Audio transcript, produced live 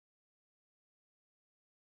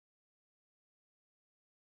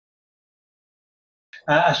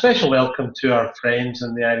A special welcome to our friends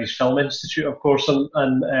in the Irish Film Institute, of course,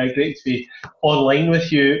 and great to be online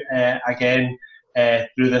with you again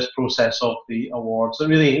through this process of the awards. It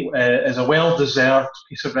really is a well-deserved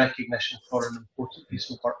piece of recognition for an important piece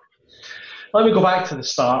of work. Let me go back to the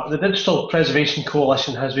start. The Digital Preservation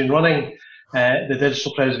Coalition has been running the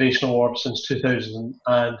Digital Preservation Award since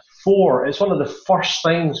 2004. It's one of the first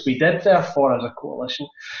things we did, therefore, as a coalition,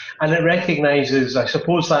 and it recognises, I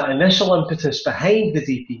suppose, that initial impetus behind the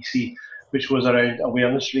DPC, which was around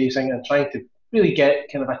awareness raising and trying to really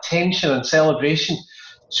get kind of attention and celebration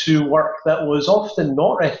to work that was often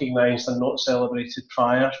not recognised and not celebrated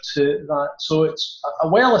prior to that. So it's a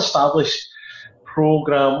well-established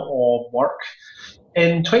programme of work.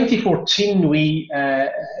 In 2014, we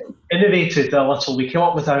innovated a little. We came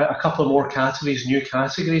up with a couple of more categories, new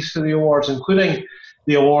categories for the awards, including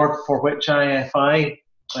the award for which IFI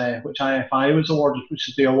was awarded, which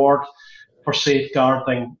is the award for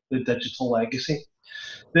safeguarding the digital legacy.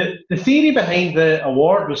 The theory behind the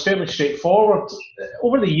award was fairly straightforward.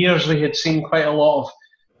 Over the years, we had seen quite a lot of,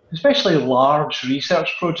 especially large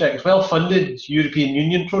research projects, well-funded European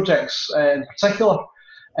Union projects in particular,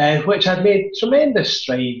 which had made tremendous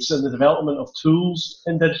strides in the development of tools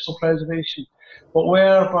in digital preservation, but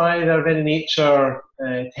whereby their very nature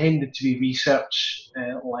tended to be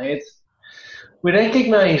research-led. We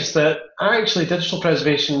recognise that actually digital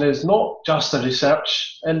preservation is not just a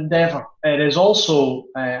research endeavour. It is also,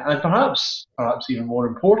 and perhaps even more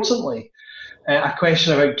importantly, a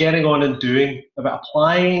question about getting on and doing, about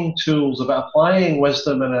applying tools, about applying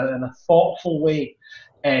wisdom in a thoughtful way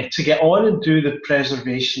to get on and do the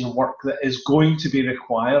preservation work that is going to be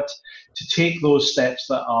required to take those steps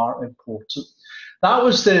that are important. That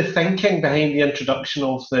was the thinking behind the introduction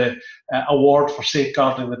of the award for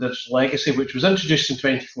safeguarding the digital legacy, which was introduced in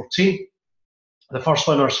 2014. The first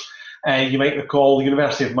winners, you might recall, the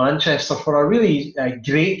University of Manchester, for a really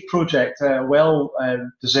great project,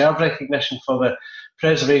 well-deserved recognition for the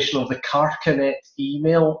preservation of the Carcanet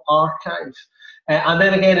email archive. And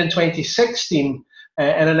then again in 2016,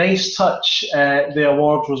 in a nice touch, the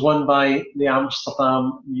award was won by the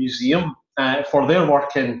Amsterdam Museum for their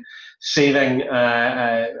work in saving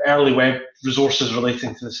early web resources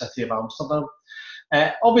relating to the city of Amsterdam.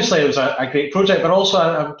 Obviously, it was a great project, but also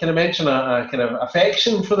I kind of mention a kind of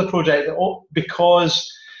affection for the project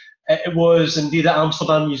because it was indeed at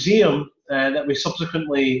Amsterdam Museum that we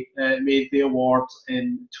subsequently made the award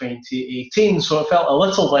in 2018. So it felt a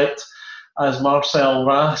little bit, as Marcel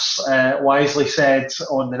Ras wisely said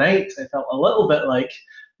on the night, it felt a little bit like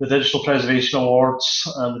the Digital Preservation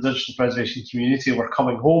Awards and the digital preservation community were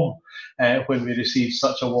coming home when we received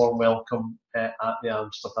such a warm welcome at the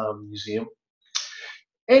Amsterdam Museum.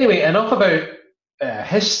 Anyway, enough about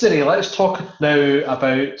history. Let's talk now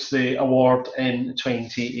about the award in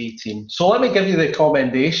 2018. So let me give you the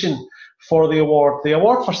commendation for the award. The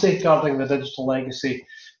award for safeguarding the digital legacy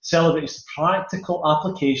celebrates the practical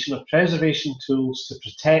application of preservation tools to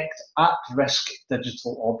protect at-risk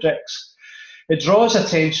digital objects. It draws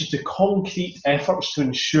attention to concrete efforts to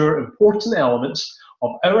ensure important elements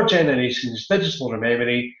of our generation's digital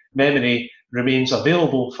memory remains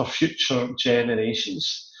available for future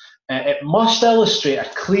generations. It must illustrate a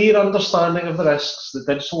clear understanding of the risks that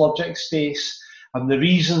digital objects face and the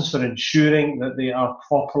reasons for ensuring that they are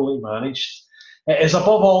properly managed. It is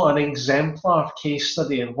above all an exemplar case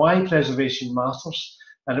study in why preservation matters,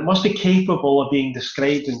 and it must be capable of being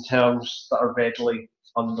described in terms that are readily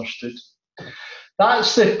understood.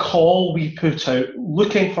 That's the call we put out,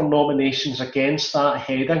 looking for nominations against that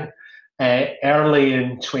heading early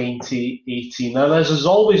in 2018. And as is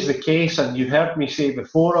always the case, and you've heard me say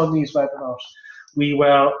before on these webinars, we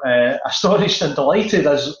were astonished and delighted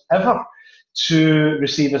as ever to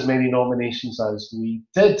receive as many nominations as we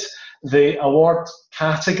did. The award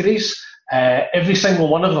categories, every single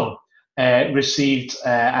one of them received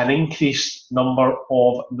an increased number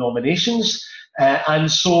of nominations.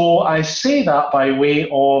 And so I say that by way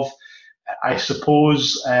of, I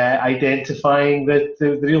suppose, identifying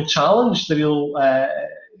the real challenge, the real,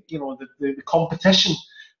 the competition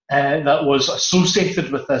that was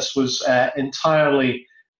associated with this was entirely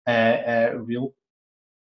real.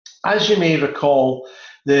 As you may recall,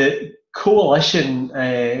 the coalition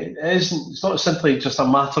it's not simply just a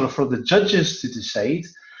matter for the judges to decide.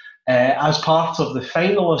 As part of the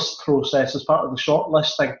finalist process, as part of the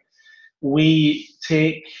shortlisting, we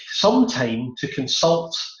take some time to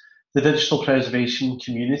consult the digital preservation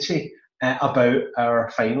community about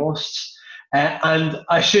our finalists. And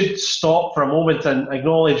I should stop for a moment and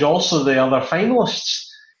acknowledge also the other finalists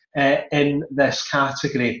in this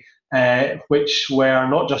category, which were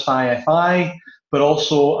not just IFI, but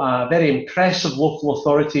also a very impressive local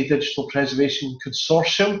authority digital preservation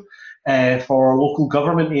consortium for local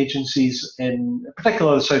government agencies, in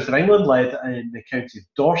particular the south of England, led in the county of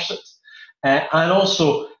Dorset, and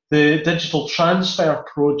also the digital transfer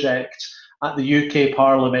project at the UK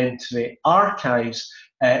Parliamentary Archives,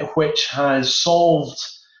 which has solved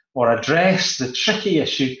or addressed the tricky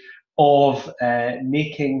issue of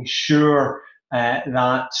making sure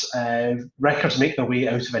that records make their way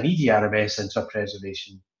out of an EDRMS into a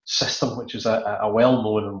preservation system, which is a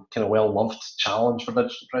well-known and kind of well-loved challenge for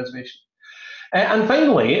digital preservation. And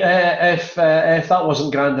finally, if that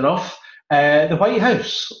wasn't grand enough, the White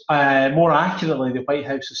House, more accurately the White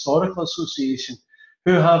House Historical Association,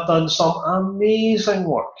 who have done some amazing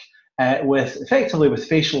work effectively with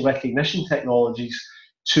facial recognition technologies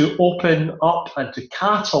to open up and to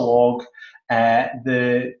catalogue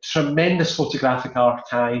the tremendous photographic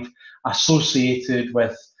archive associated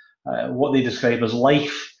with what they describe as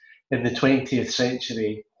life in the 20th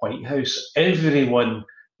century White House. Everyone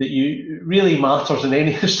that really matters in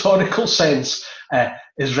any historical sense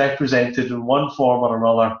is represented in one form or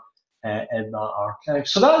another in that archive.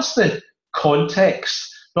 So that's the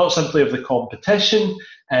context, not simply of the competition,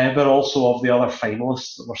 but also of the other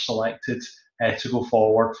finalists that were selected to go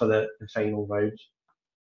forward for the final round.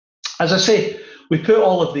 As I say, we put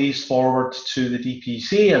all of these forward to the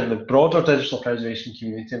DPC and the broader digital preservation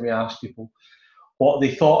community, and we asked people what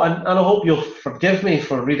they thought. And I hope you'll forgive me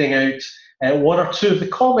for reading out one or two of the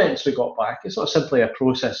comments we got back. It's not simply a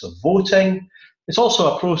process of voting. It's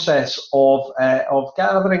also a process of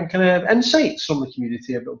gathering kind of insights from the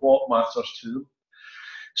community about what matters to them.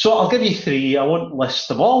 So I'll give you three. I won't list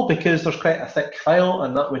them all because there's quite a thick file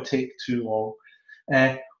and that would take too long.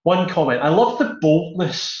 One comment: I love the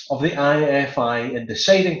boldness of the IFI in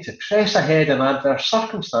deciding to press ahead in adverse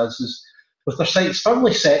circumstances with their sights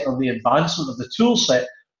firmly set on the advancement of the tool set,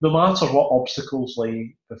 no matter what obstacles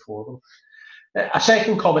lay before them. A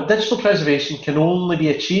second comment: digital preservation can only be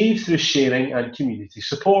achieved through sharing and community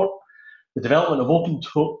support. The development of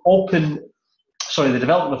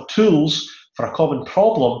tools for a common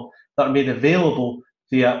problem that are made available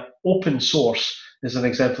via open source is an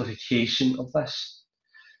exemplification of this.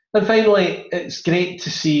 And finally, it's great to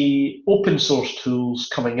see open source tools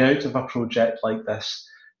coming out of a project like this.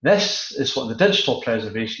 This is what the digital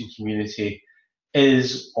preservation community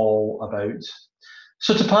is all about.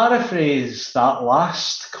 So to paraphrase that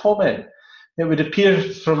last comment, it would appear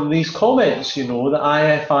from these comments, that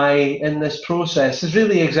IFI in this process has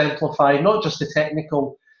really exemplified not just the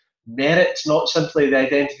technical merits, not simply the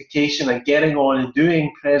identification and getting on and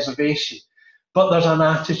doing preservation, but there's an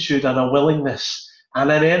attitude and a willingness and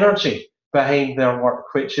an energy behind their work,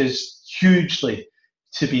 which is hugely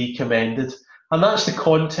to be commended. And that's the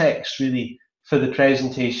context, really, for the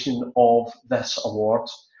presentation of this award.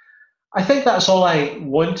 I think that's all I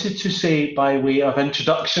wanted to say by way of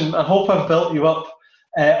introduction. I hope I've built you up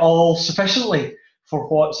all sufficiently for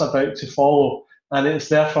what's about to follow. And it's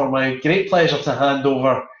therefore my great pleasure to hand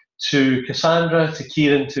over to Cassandra, to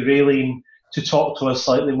Kieran, to Raylene, to talk to us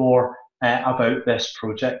slightly more about this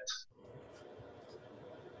project.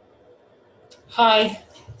 Hi.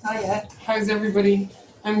 Hiya. How's everybody?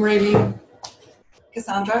 I'm Raylene.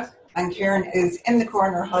 Cassandra. And Kieran is in the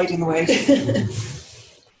corner hiding away.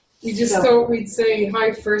 We just thought we'd say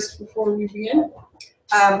hi first before we begin.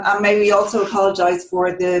 And may we also apologise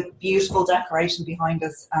for the beautiful decoration behind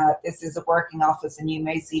us. This is a working office and you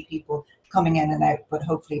may see people coming in and out, but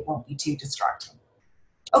hopefully it won't be too distracting.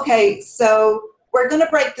 Okay, so we're going to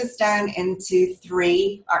break this down into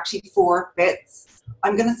four bits.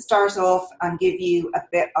 I'm going to start off and give you a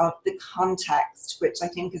bit of the context, which I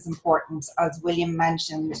think is important. As William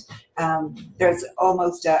mentioned, there's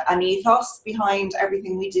almost an ethos behind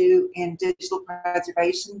everything we do in digital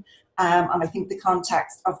preservation. And I think the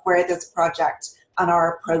context of where this project and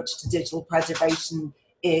our approach to digital preservation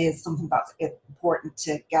is something that's important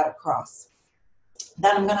to get across.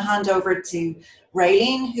 Then I'm going to hand over to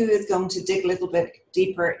Raylene, who is going to dig a little bit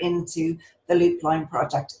deeper into the Loopline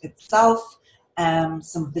project itself,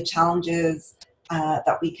 some of the challenges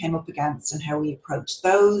that we came up against and how we approached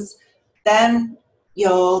those. Then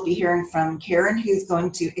you'll be hearing from Kieran, who's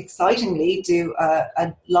going to excitingly do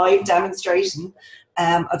a live demonstration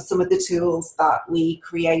of some of the tools that we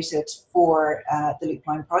created for the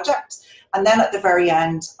Loopline project. And then at the very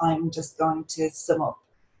end, I'm just going to sum up,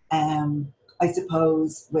 I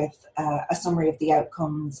suppose, with a summary of the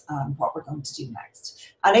outcomes and what we're going to do next.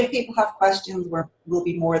 And if people have questions, we'll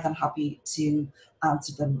be more than happy to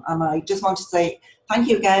answer them. And I just want to say thank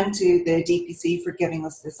you again to the DPC for giving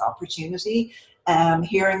us this opportunity.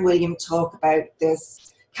 Hearing William talk about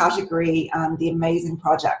this category and the amazing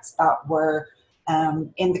projects that were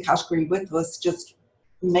in the category with us just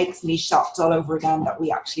makes me shocked all over again that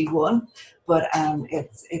we actually won. But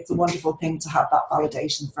it's a wonderful thing to have that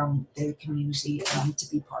validation from the community and to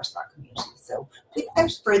be part of that community. So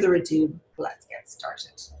without further ado, let's get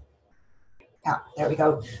started. Yeah, there we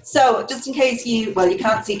go. So just in case you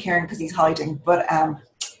can't see Kieran because he's hiding, but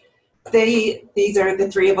these are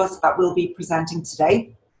the three of us that will be presenting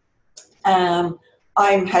today.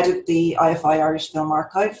 I'm head of the IFI Irish Film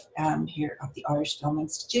Archive here at the Irish Film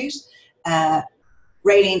Institute.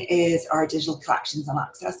 Raylene is our Digital Collections and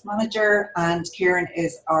Access Manager, and Kieran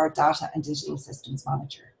is our Data and Digital Systems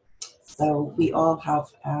Manager. So we all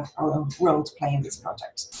have our own role to play in this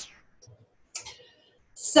project.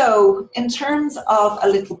 So in terms of a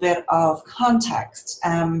little bit of context,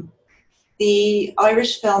 the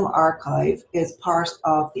Irish Film Archive is part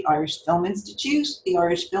of the Irish Film Institute. The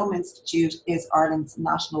Irish Film Institute is Ireland's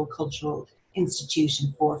national cultural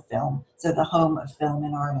institution for film, so the home of film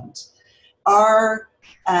in Ireland. Our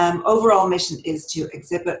overall mission is to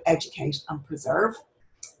exhibit, educate and preserve,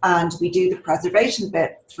 and we do the preservation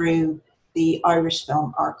bit through the Irish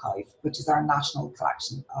Film Archive, which is our national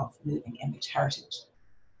collection of moving image heritage.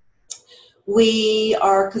 We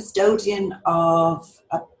are custodian of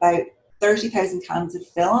about 30,000 cans of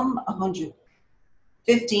film,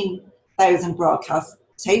 115,000 broadcast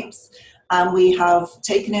tapes, and we have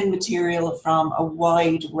taken in material from a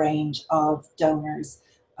wide range of donors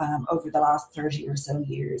over the last 30 or so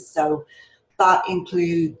years. So that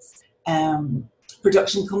includes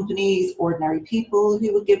production companies, ordinary people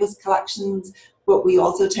who would give us collections, but we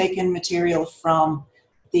also take in material from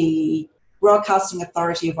the Broadcasting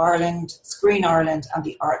Authority of Ireland, Screen Ireland and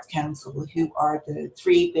the Arts Council, who are the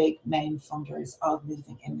three big main funders of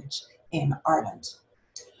moving image in Ireland.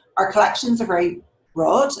 Our collections are very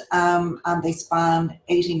broad and they span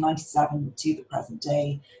 1897 to the present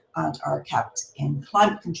day and are kept in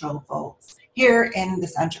climate controlled vaults here in the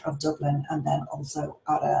centre of Dublin and then also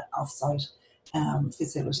at an off-site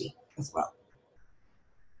facility as well.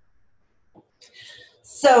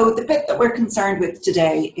 So the bit that we're concerned with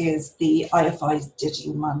today is the IFI's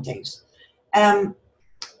digital mandate.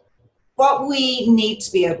 What we need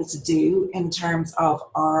to be able to do in terms of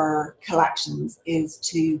our collections is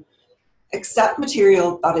to accept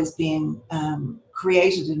material that is being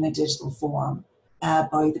created in a digital form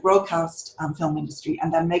by the broadcast and film industry,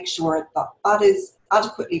 and then make sure that that is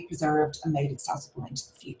adequately preserved and made accessible into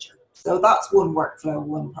the future. So that's one workflow,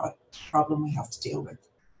 one problem we have to deal with.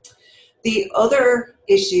 The other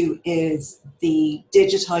issue is the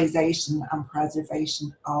digitization and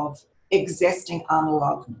preservation of existing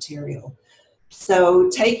analog material.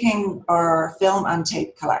 So taking our film and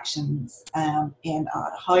tape collections in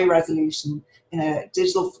a high resolution, in a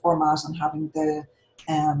digital format, and having the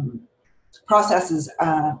processes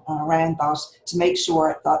around that to make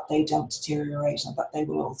sure that they don't deteriorate and that they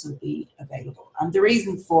will also be available. And the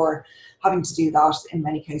reason for having to do that in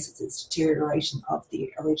many cases is deterioration of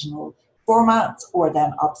the original formats or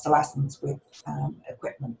then obsolescence with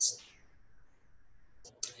equipment.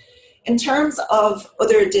 In terms of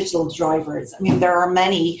other digital drivers, I mean, there are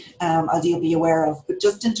many, as you'll be aware of, but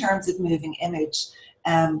just in terms of moving image,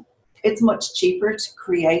 it's much cheaper to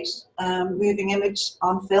create moving image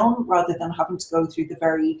on film rather than having to go through the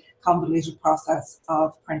very convoluted process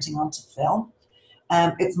of printing onto film.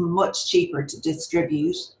 It's much cheaper to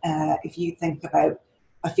distribute. If you think about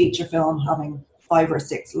a feature film having 5 or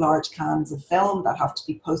 6 large cans of film that have to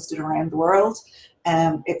be posted around the world,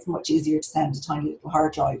 it's much easier to send a tiny little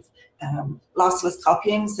hard drive. Lossless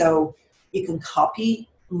copying, so you can copy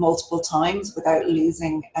multiple times without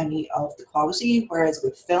losing any of the quality, whereas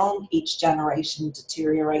with film, each generation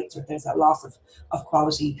deteriorates or there's a loss of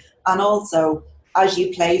quality. And also, as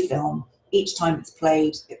you play film, each time it's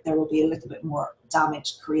played, there will be a little bit more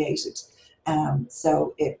damage created.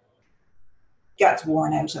 So it gets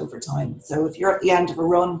worn out over time. So if you're at the end of a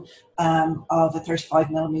run of a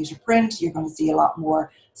 35mm print, you're going to see a lot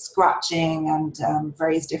more scratching and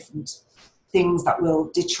various different things that will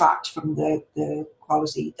detract from the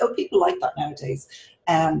quality, though people like that nowadays.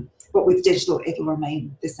 But with digital, it'll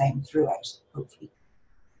remain the same throughout, hopefully.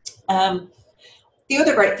 The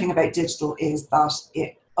other great thing about digital is that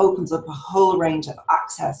it opens up a whole range of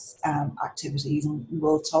access activities, and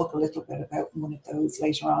we'll talk a little bit about one of those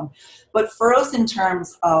later on. But for us, in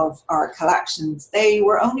terms of our collections, they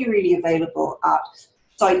were only really available at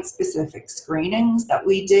site-specific screenings that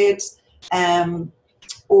we did,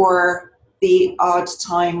 or the odd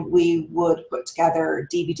time we would put together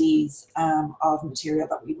DVDs of material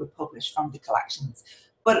that we would publish from the collections.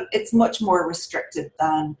 But it's much more restricted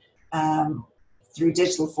than through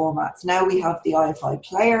digital formats. Now we have the IFI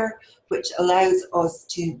player, which allows us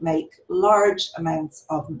to make large amounts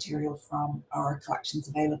of material from our collections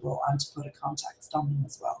available and to put a context on them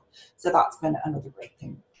as well. So that's been another great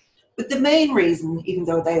thing. But the main reason, even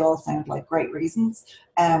though they all sound like great reasons,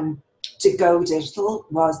 to go digital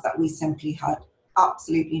was that we simply had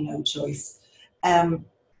absolutely no choice.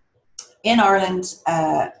 In Ireland,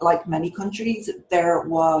 like many countries, there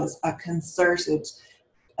was a concerted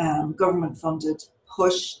government-funded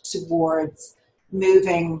push towards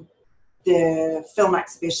moving the film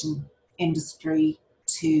exhibition industry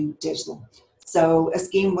to digital. So a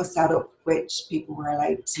scheme was set up which people were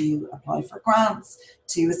allowed to apply for grants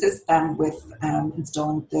to assist them with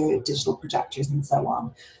installing the digital projectors and so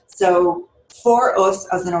on. So for us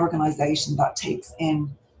as an organisation that takes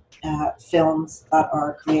in films that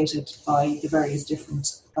are created by the various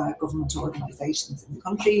different government organisations in the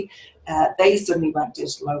country, they suddenly went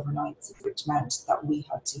digital overnight, which meant that we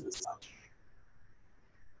had to as well.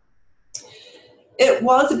 It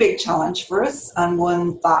was a big challenge for us, and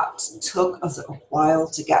one that took us a while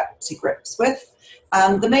to get to grips with.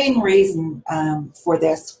 And the main reason for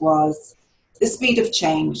this was the speed of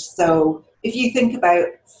change. So if you think about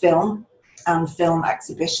film and film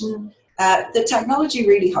exhibition, the technology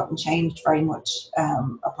really hadn't changed very much,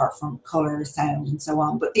 apart from colour, sound and so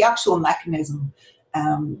on, but the actual mechanism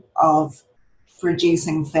of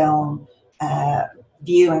producing film,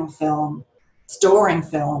 viewing film, storing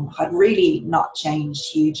film had really not changed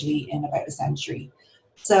hugely in about a century.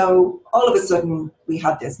 So all of a sudden we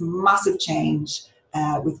had this massive change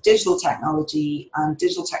with digital technology, and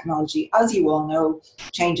digital technology, as you all know,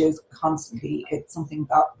 changes constantly. It's something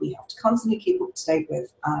that we have to constantly keep up to date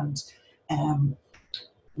with and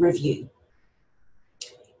review.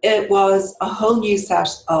 It was a whole new set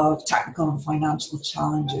of technical and financial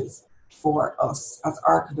challenges for us as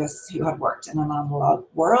archivists who had worked in an analogue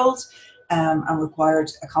world and required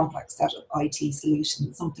a complex set of IT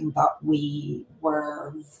solutions, something that we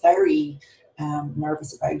were very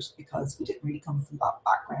nervous about because we didn't really come from that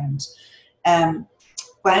background.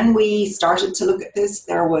 When we started to look at this,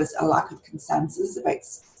 there was a lack of consensus about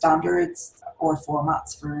standards or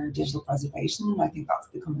formats for digital preservation. I think that's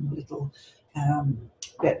becoming a little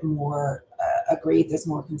bit more agreed. There's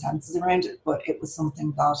more consensus around it, but it was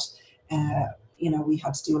something that we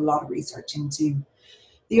had to do a lot of research into.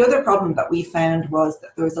 The other problem that we found was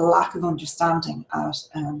that there was a lack of understanding at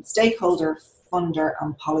stakeholder, funder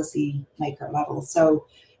and policy maker level. So,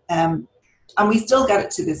 and we still get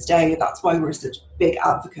it to this day. That's why we're such big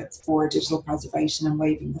advocates for digital preservation and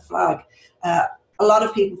waving the flag. A lot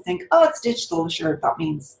of people think, oh, it's digital, sure, that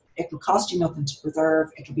means it'll cost you nothing to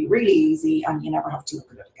preserve, it'll be really easy and you never have to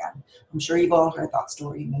look at it again. I'm sure you've all heard that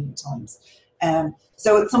story a million times.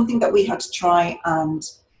 So it's something that we had to try and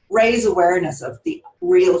raise awareness of the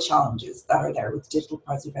real challenges that are there with digital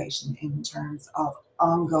preservation in terms of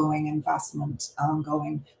ongoing investment,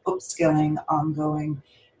 ongoing upskilling, ongoing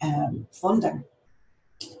funding.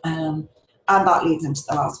 And that leads into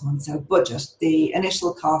the last one, so budget, the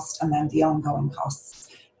initial cost and then the ongoing costs.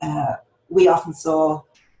 We often saw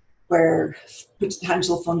where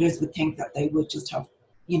potential funders would think that they would just have,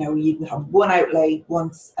 you would have one outlay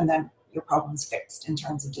once and then your problem's fixed in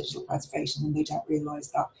terms of digital preservation, and they don't realise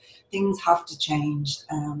that things have to change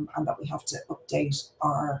and that we have to update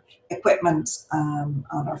our equipment and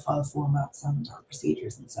our file formats and our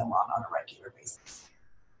procedures and so on a regular basis.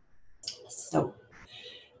 So,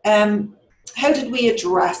 how did we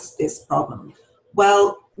address this problem?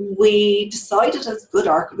 Well, we decided as good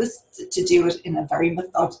archivists to do it in a very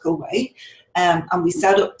methodical way, and we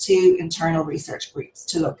set up 2 internal research groups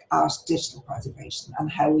to look at digital preservation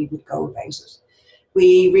and how we would go about it.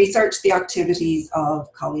 We researched the activities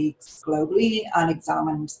of colleagues globally and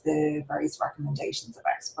examined the various recommendations of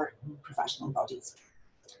expert and professional bodies.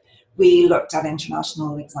 We looked at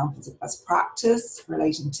international examples of best practice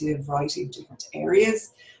relating to a variety of different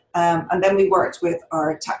areas. And then we worked with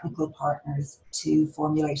our technical partners to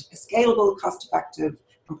formulate a scalable, cost-effective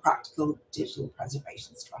and practical digital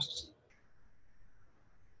preservation strategy.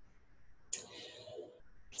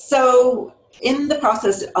 So in the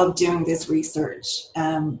process of doing this research,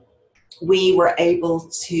 we were able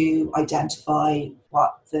to identify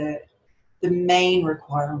what the main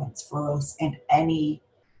requirements for us in any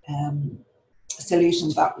solution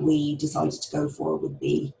that we decided to go for would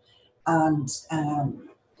be. And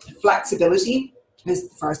flexibility is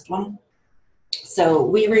the first one. So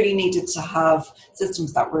we really needed to have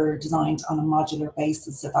systems that were designed on a modular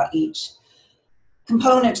basis so that each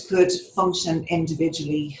component could function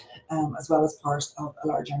individually as well as part of a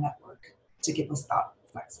larger network to give us that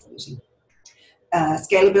flexibility.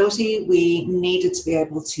 Scalability, we needed to be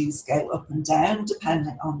able to scale up and down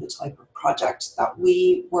depending on the type of project that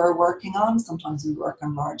we were working on. Sometimes we work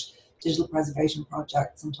on large digital preservation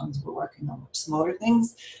projects, sometimes we're working on much smaller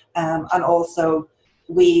things. And also,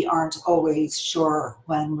 we aren't always sure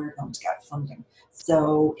when we're going to get funding.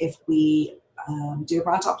 So if we do a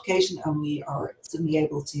grant application and we are suddenly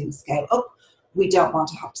able to scale up, we don't want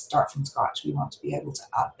to have to start from scratch. We want to be able to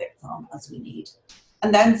add bits on as we need.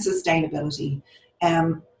 And then sustainability.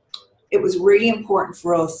 It was really important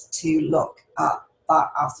for us to look at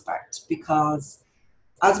that aspect because,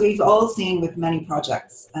 as we've all seen with many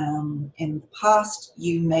projects in the past,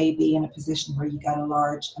 you may be in a position where you get a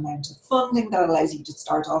large amount of funding that allows you to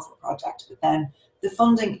start off a project, but then the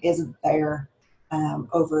funding isn't there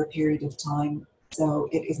over a period of time, so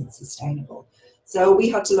it isn't sustainable. So we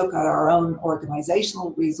had to look at our own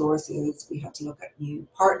organisational resources, we had to look at new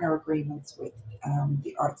partner agreements with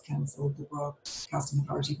the Arts Council, the Broadcasting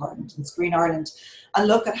Authority of Ireland and Screen Ireland, and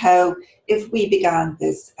look at how, if we began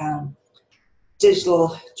this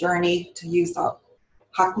digital journey, to use that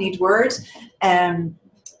hackneyed word,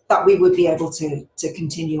 that we would be able to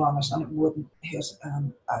continue on it and it wouldn't hit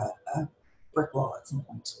a brick wall at some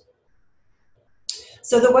point.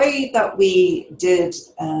 So the way that we did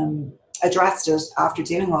addressed it after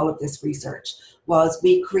doing all of this research was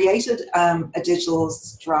we created a digital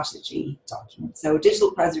strategy document, so a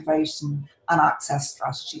digital preservation and access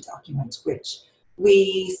strategy document, which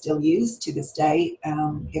we still use to this day.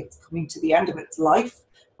 It's coming to the end of its life,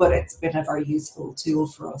 but it's been a very useful tool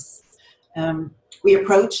for us. We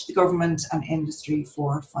approached the government and industry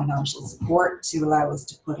for financial support to allow us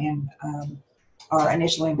to put in our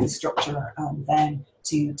initial infrastructure and then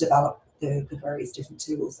to develop the various different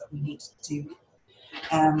tools that we needed to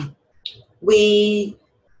do. We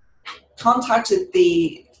contacted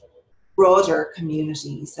the broader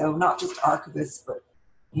community, so not just archivists, but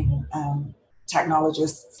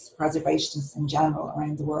technologists, preservationists in general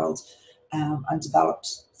around the world, and developed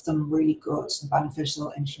some really good and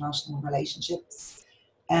beneficial international relationships.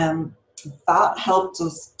 That helped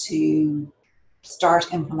us to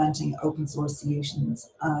start implementing open source solutions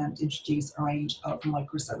and introduce a range of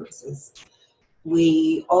microservices.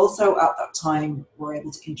 We also, at that time, were able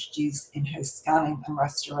to introduce in-house scanning and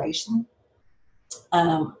restoration.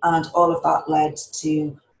 And all of that led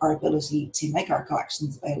to our ability to make our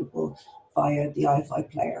collections available via the IFI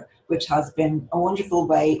player, which has been a wonderful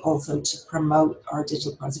way also to promote our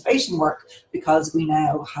digital preservation work, because we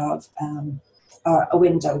now have a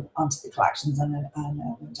window onto the collections and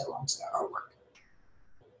a window onto our work.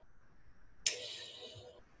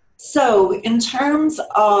 So in terms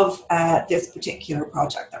of this particular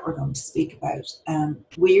project that we're going to speak about,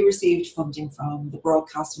 we received funding from the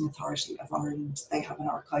Broadcasting Authority of Ireland. They have an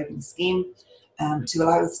archiving scheme to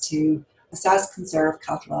allow us to assess, conserve,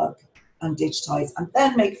 catalogue and digitise, and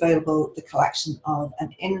then make available the collection of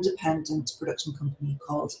an independent production company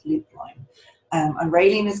called Loopline. And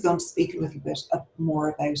Raylene is going to speak a little bit more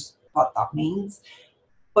about what that means.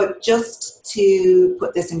 But just to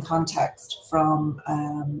put this in context from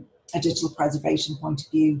a digital preservation point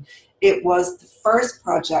of view, it was the first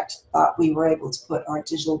project that we were able to put our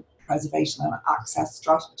digital preservation and access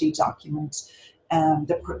strategy document,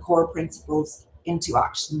 the core principles, into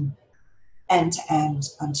action end to end,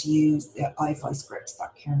 and to use the IFI scripts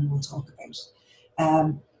that Kieran will talk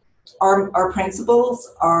about. Our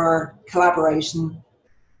principles are collaboration,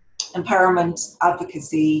 empowerment,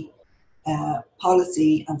 advocacy,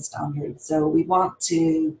 policy and standards. So we want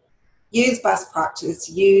to use best practice,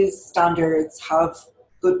 use standards, have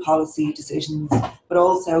good policy decisions, but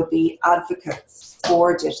also be advocates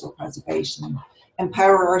for digital preservation,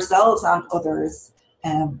 empower ourselves and others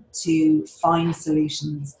to find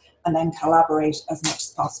solutions, and then collaborate as much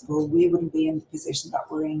as possible. We wouldn't be in the position that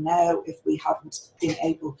we're in now if we hadn't been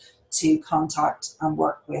able to contact and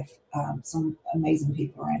work with some amazing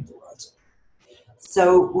people around the world.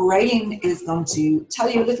 So Raylene is going to tell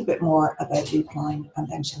you a little bit more about Loopline, and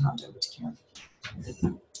then she'll hand over to Kieran.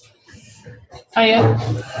 Hiya,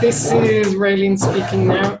 this is Raylene speaking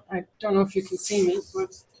now. I don't know if you can see me,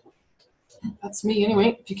 but that's me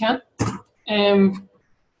anyway, if you can.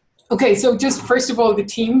 Okay, so just first of all, the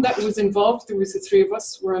team that was involved, there was the three of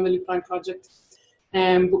us, we're on the Loopline project.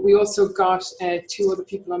 But we also got two other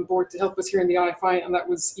people on board to help us here in the IFI, and that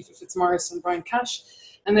was Aoife Fitzmaurice and Brian Cash.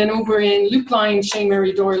 And then over in Loopline, Shane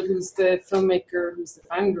Mary Doyle, who's the filmmaker, who's the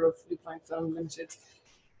founder of Loopline Film Limited,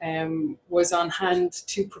 was on hand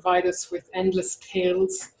to provide us with endless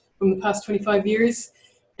tales from the past 25 years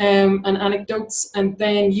and anecdotes. And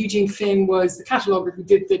then Eugene Finn was the cataloguer who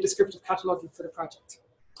did the descriptive cataloguing for the project.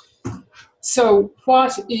 So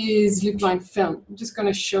what is Loopline film? I'm just going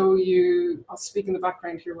to show you, I'll speak in the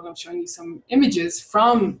background here while I'm showing you some images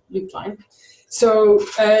from Loopline. So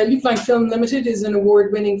Loopline Film Limited is an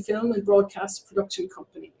award-winning film and broadcast production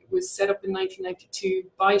company. It was set up in 1992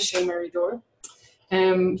 by Shay Meridor.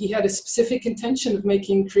 He had a specific intention of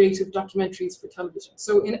making creative documentaries for television.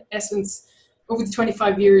 So in essence, over the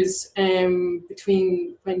 25 years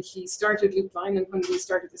between when he started Loopline and when we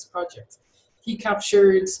started this project, he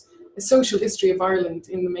captured a social history of Ireland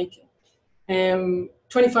in the making.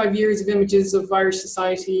 25 years of images of Irish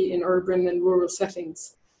society in urban and rural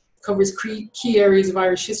settings, covers key areas of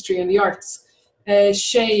Irish history and the arts.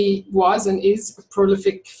 Shay was and is a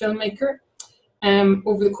prolific filmmaker.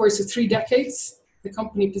 Over the course of 3 decades, the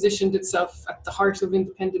company positioned itself at the heart of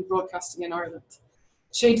independent broadcasting in Ireland.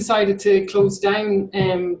 Shay decided to close down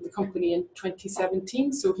the company in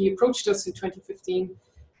 2017, so he approached us in 2015,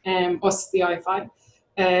 us, the IFI,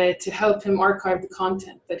 to help him archive the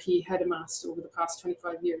content that he had amassed over the past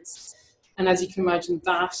 25 years. And as you can imagine,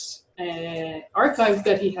 that archive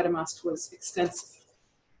that he had amassed was extensive.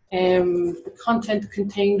 The content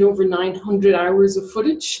contained over 900 hours of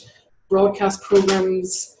footage, broadcast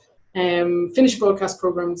programs, finished broadcast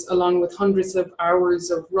programs, along with hundreds of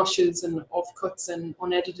hours of rushes and offcuts and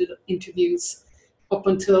unedited interviews. Up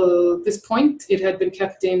until this point, it had been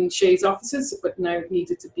kept in Shay's offices, but now it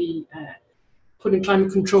needed to be put in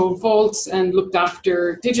climate control vaults and looked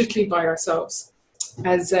after digitally by ourselves.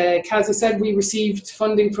 As Kaza said, we received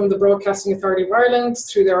funding from the Broadcasting Authority of Ireland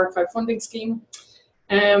through the archive funding scheme,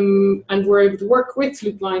 and we're able to work with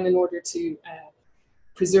Loopline in order to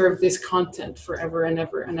preserve this content forever and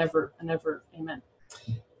ever and ever and ever.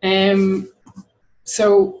 Amen.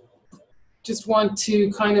 So just want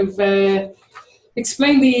to kind of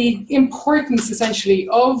explain the importance essentially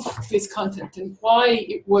of this content and why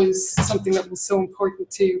it was something that was so important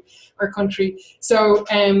to our country. So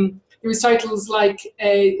there was titles like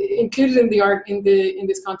included in the art in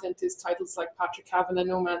this content is titles like Patrick Kavanagh,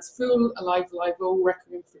 No Man's Fool, Alive Alive Oh,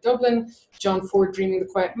 Requiem for Dublin, John Ford, Dreaming the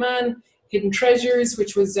Quiet Man, Hidden Treasures,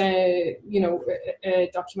 which was a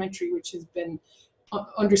documentary which has been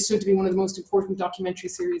understood to be one of the most important documentary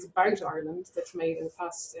series about Ireland that's made in the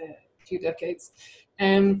past few decades.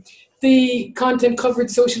 The content covered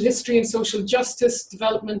social history and social justice,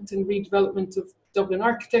 development and redevelopment of Dublin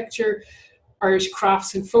architecture, Irish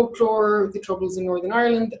crafts and folklore, the Troubles in Northern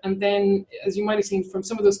Ireland, and then, as you might have seen from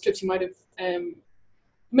some of those clips, you might have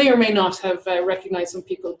may or may not have recognized some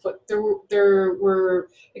people, but there were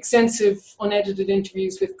extensive unedited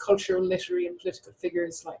interviews with cultural, literary and political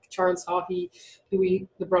figures like Charles Haughey, Louis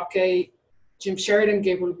Le Broquet, Jim Sheridan,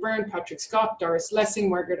 Gabriel Byrne, Patrick Scott, Doris Lessing,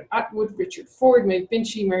 Margaret Atwood, Richard Ford, Maeve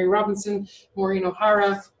Binchy, Mary Robinson, Maureen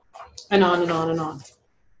O'Hara, and on and on and on.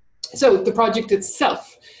 So the project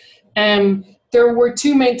itself, there were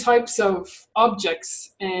 2 main types of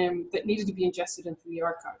objects that needed to be ingested into the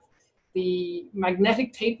archive. The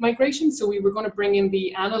magnetic tape migration, so we were going to bring in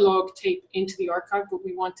the analog tape into the archive, but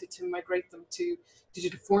we wanted to migrate them to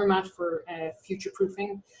digital format for future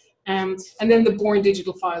proofing. And then the born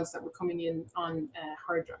digital files that were coming in on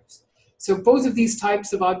hard drives. So both of these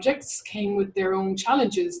types of objects came with their own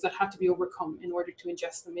challenges that had to be overcome in order to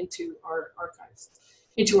ingest them into our archives,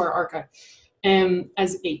 into our archive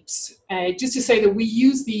as apes. Just to say that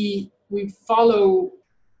we follow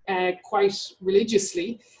quite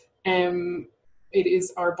religiously. It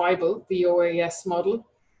is our Bible, the OAS model,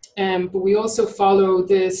 but we also follow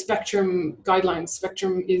the Spectrum guidelines.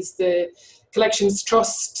 Spectrum is the Collections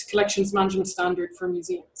Trust, Collections Management Standard for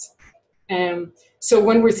museums. So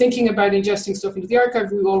when we're thinking about ingesting stuff into the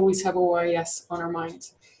archive, we always have OAS on our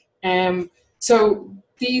mind. So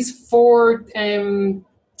these 4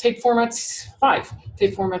 tape formats, 5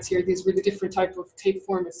 tape formats here, these were the different type of tape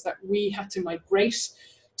formats that we had to migrate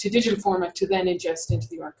to digital format to then ingest into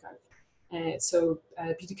the archive. So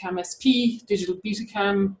Betacam SP, Digital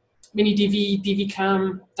Betacam, Mini DV,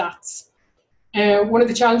 DVCam, DATs. One of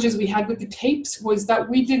the challenges we had with the tapes was that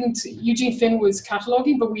Eugene Finn was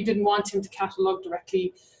cataloging, but we didn't want him to catalog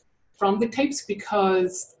directly from the tapes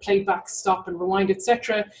because playback, stop and rewind,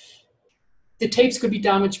 etc. The tapes could be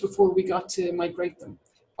damaged before we got to migrate them.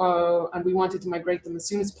 And we wanted to migrate them as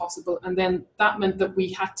soon as possible. And then that meant that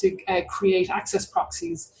we had to create access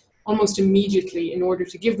proxies almost immediately in order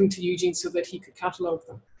to give them to Eugene so that he could catalog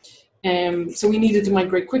them. So we needed to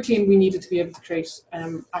migrate quickly and we needed to be able to create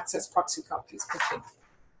access proxy copies quickly.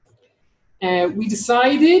 We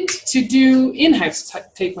decided to do in-house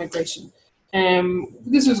tape migration.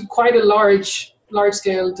 This was quite a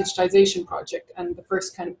large-scale digitization project, and the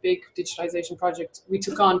first kind of big digitization project we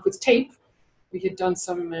took on with tape. We had done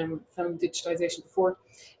some film digitization before.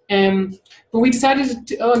 But we decided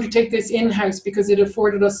to undertake this in-house because it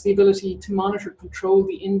afforded us the ability to monitor, control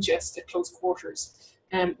the ingest at close quarters.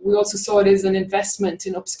 We also saw it as an investment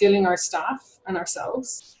in upskilling our staff and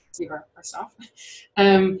ourselves. We are our staff.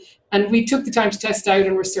 And we took the time to test out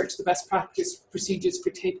and research the best practice procedures for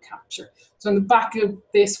tape capture. So on the back of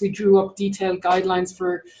this, we drew up detailed guidelines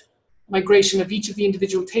for migration of each of the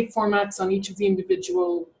individual tape formats on each of the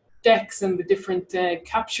individual decks and the different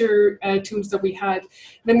capture tools that we had.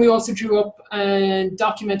 Then we also drew up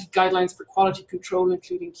documented guidelines for quality control,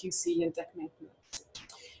 including QC and deck maintenance.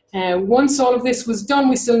 Once all of this was done,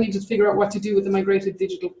 we still needed to figure out what to do with the migrated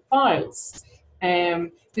digital files.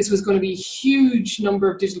 This was going to be a huge number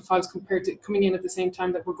of digital files compared to coming in at the same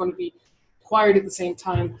time that were going to be acquired at the same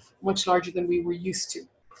time, much larger than we were used to.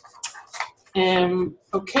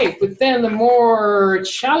 Okay, but then the more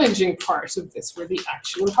challenging part of this were the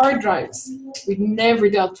actual hard drives. We'd never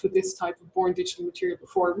dealt with this type of born digital material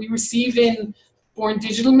before. We receive in born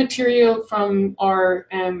digital material from our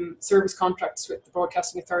service contracts with the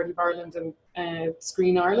Broadcasting Authority of Ireland and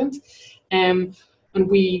Screen Ireland. And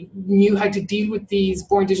we knew how to deal with these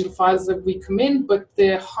born digital files that we come in, but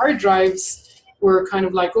the hard drives were kind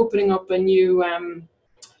of like opening up a new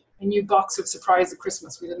box of surprise at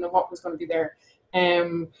Christmas. We didn't know what was going to be there.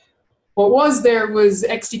 What was there was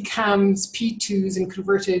XD-CAMs, P2s, and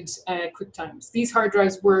converted QuickTimes. These hard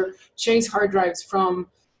drives were Shay's hard drives from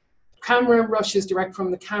camera rushes direct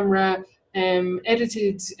from the camera,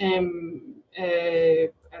 edited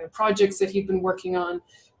projects that he'd been working on.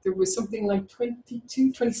 There was something like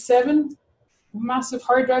 22, 27 massive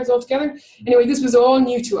hard drives altogether. Anyway, this was all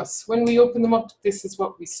new to us. When we opened them up, this is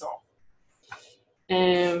what we saw.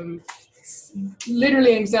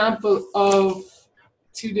 Literally an example of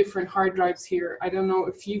two different hard drives here. I don't know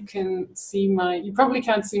if you can see you probably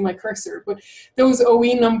can't see my cursor, but those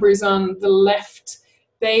OE numbers on the left,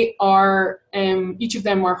 they are, each of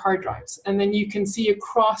them are hard drives. And then you can see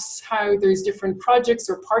across how there's different projects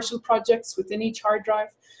or partial projects within each hard drive.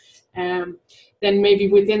 Then maybe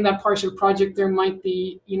within that partial project, there might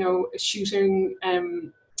be, you know, a shooting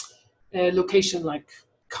location like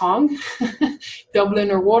Kong, Dublin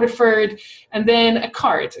or Waterford, and then a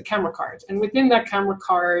camera card. And within that camera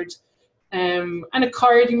card, and a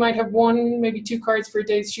card, you might have one, maybe two cards for a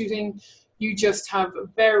day's shooting. You just have a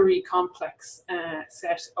very complex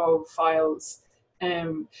set of files.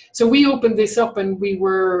 So we opened this up and we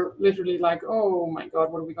were literally like, oh my God,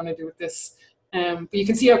 what are we going to do with this? But you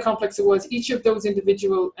can see how complex it was. Each of those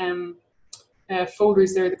individual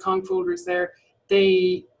folders there, the Kong folders there,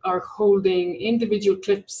 they are holding individual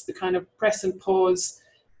clips, the kind of press and pause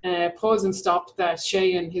and stop that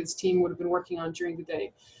Shay and his team would have been working on during the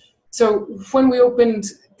day. So when we opened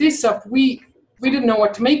this up, we didn't know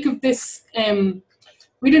what to make of this.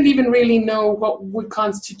 We didn't even really know what would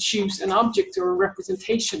constitute an object or a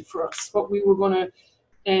representation for us, what we were going to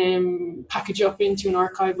package up into an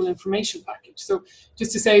archival information package. So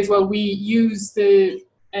just to say as well, we use the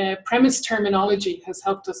premise terminology has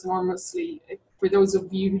helped us enormously. For those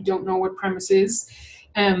of you who don't know what premise is,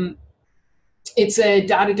 it's a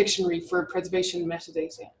data dictionary for preservation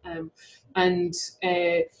metadata. And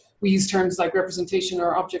we use terms like representation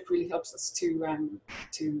or object really helps us to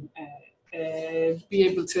be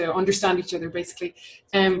able to understand each other, basically.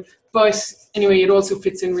 But anyway, it also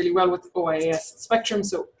fits in really well with OIS spectrum.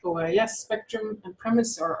 So OIS spectrum and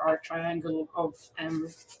premise are our triangle of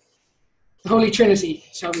the Holy Trinity,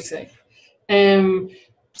 shall we say.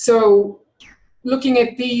 So looking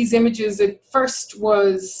at these images, at first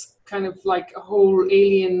was kind of like a whole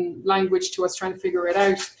alien language to us trying to figure it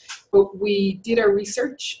out. But we did our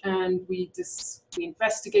research and we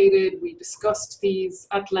investigated, we discussed these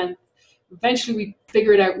at length. Eventually we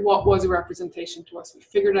figured out what was a representation to us. We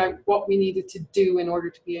figured out what we needed to do in order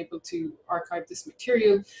to be able to archive this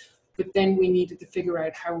material, but then we needed to figure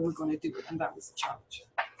out how we were going to do it, and that was the challenge.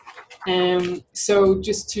 So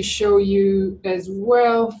just to show you as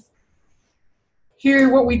well, here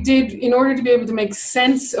what we did in order to be able to make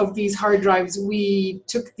sense of these hard drives, we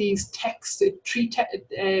took these text,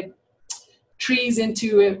 trees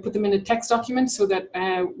into, put them in a text document so that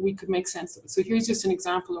we could make sense of it. So here's just an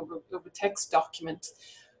example of a text document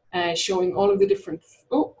showing all of the different,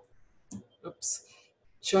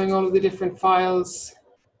 showing all of the different files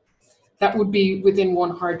that would be within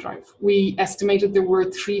one hard drive. We estimated there were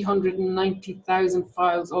 390,000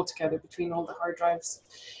 files altogether between all the hard drives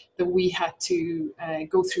that we had to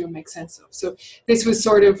go through and make sense of. So this was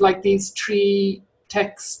sort of like these tree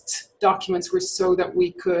text documents were so that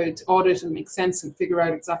we could audit and make sense and figure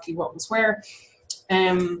out exactly what was where,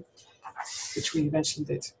 which we eventually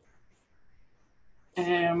did.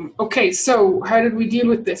 Okay, so how did we deal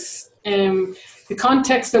with this? The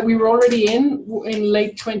context that we were already in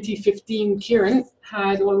late 2015, Kieran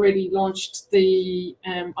had already launched the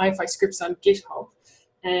IFI scripts on GitHub,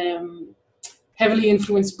 heavily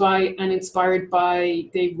influenced by and inspired by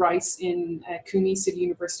Dave Rice in CUNY, City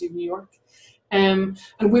University of New York. And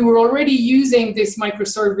we were already using this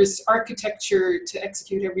microservice architecture to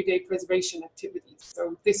execute everyday preservation activities.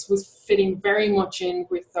 So this was fitting very much in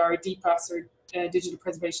with our DPAS, or digital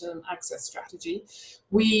preservation and access strategy.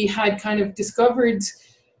 We had kind of discovered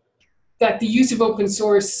that the use of open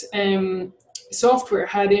source software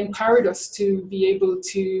had empowered us to be able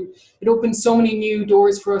to, it opened so many new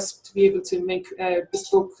doors for us to be able to make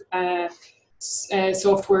bespoke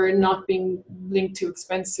software, not being linked to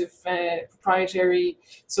expensive proprietary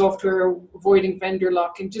software, avoiding vendor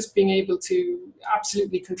lock, and just being able to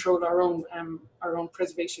absolutely control our own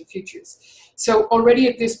preservation features. So already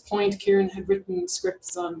at this point, Kieran had written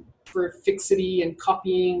scripts for fixity and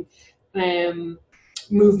copying,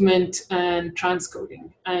 movement and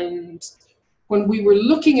transcoding. And when we were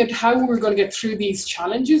looking at how we were going to get through these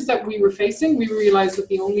challenges that we were facing, we realized that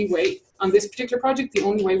the only way, on this particular project, the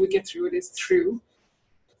only way we get through it is through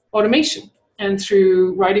automation and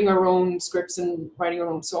through writing our own scripts and writing our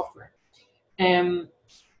own software.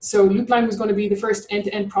 So Loopline was going to be the first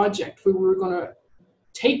end-to-end project where we were going to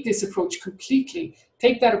take this approach completely,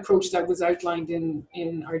 take that approach that was outlined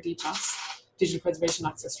in our DPAS, Digital Preservation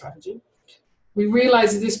Access Strategy. We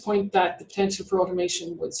realized at this point that the potential for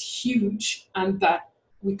automation was huge and that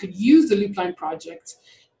we could use the Loopline project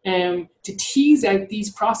to tease out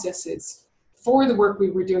these processes for the work we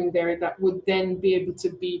were doing there that would then be able to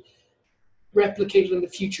be replicated in the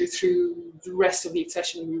future through the rest of the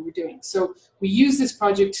accessioning we were doing. So we use this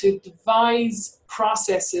project to devise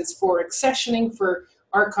processes for accessioning, for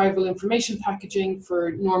archival information packaging,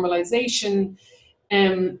 for normalization,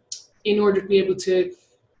 in order to be able to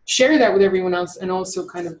share that with everyone else and also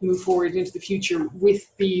kind of move forward into the future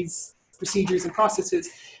with these procedures and processes.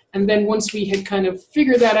 And then once we had kind of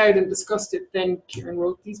figured that out and discussed it, then Kieran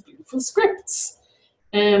wrote these beautiful scripts.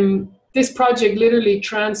 This project literally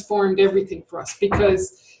transformed everything for us,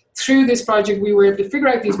 because through this project we were able to figure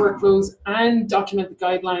out these workflows and document the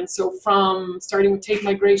guidelines. So from starting with tape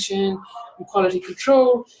migration and quality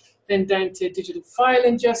control, then down to digital file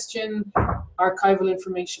ingestion, archival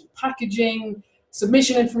information packaging,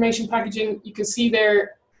 submission information packaging. You can see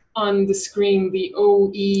there on the screen the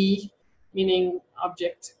OE, meaning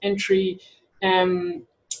object entry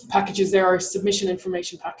packages. There are submission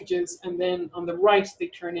information packages, and then on the right they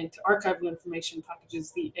turn into archival information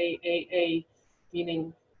packages, the AAA,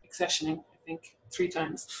 meaning accessioning, I think 3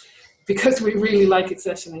 times, because we really like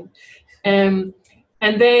accessioning. And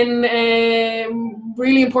then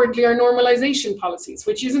really importantly, our normalization policies,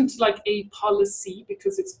 which isn't like a policy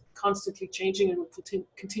because it's constantly changing and will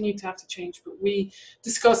continue to have to change, but we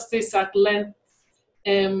discussed this at length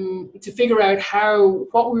to figure out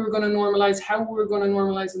what we were going to normalize, how we were going to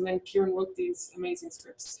normalize, and then Kieran wrote these amazing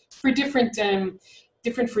scripts for different formats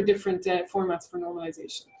for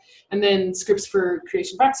normalization. And then scripts for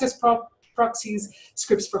creation of access proxies,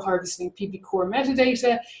 scripts for harvesting PB core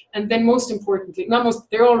metadata, and then most importantly,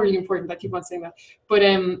 they're all really important, I keep on saying that, but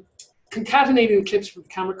concatenating the clips from the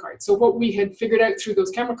camera card. So what we had figured out through those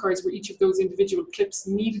camera cards were each of those individual clips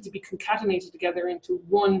needed to be concatenated together into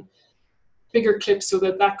one bigger clip, so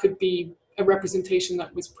that could be a representation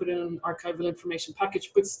that was put in an archival information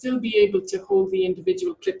package, but still be able to hold the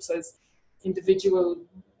individual clips as individual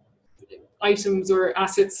items or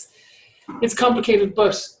assets. It's complicated,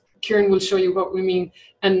 but Kieran will show you what we mean,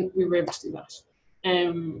 and we were able to do that.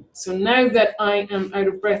 So now that I am out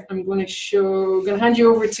of breath, I'm going to hand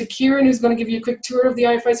you over to Kieran, who's going to give you a quick tour of the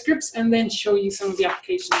IFI scripts and then show you some of the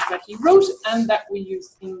applications that he wrote and that we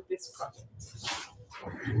use in this project.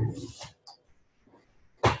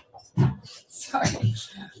 Sorry.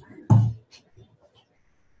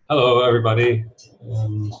 Hello, everybody.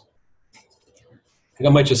 I think I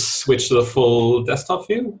might just switch to the full desktop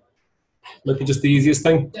view. Might be just the easiest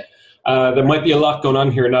thing. There might be a lot going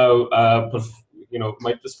on here now, but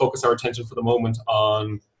might just focus our attention for the moment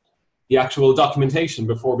on the actual documentation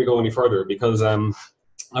before we go any further, because I'm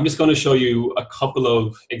just going to show you a couple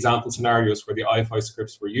of example scenarios where the IFI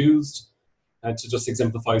scripts were used, and to just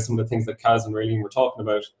exemplify some of the things that Kaz and Raylene were talking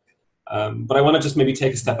about. But I want to just maybe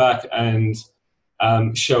take a step back and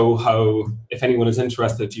show how, if anyone is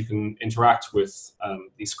interested, you can interact with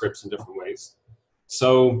these scripts in different ways.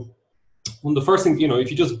 So one of the first things,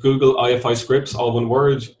 if you just Google IFI scripts, all one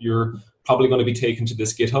word, you're probably going to be taken to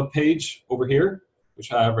this GitHub page over here, which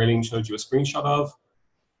Raylene showed you a screenshot of.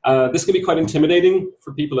 This can be quite intimidating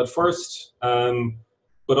for people at first,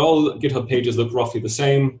 but all GitHub pages look roughly the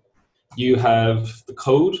same. You have the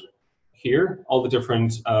code here, all the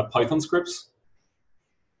different Python scripts.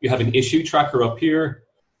 You have an issue tracker up here,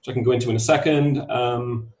 which I can go into in a second.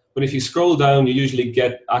 But if you scroll down, you usually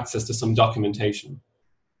get access to some documentation.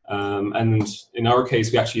 And in our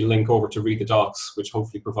case, we actually link over to read the docs, which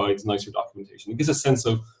hopefully provides nicer documentation. It gives a sense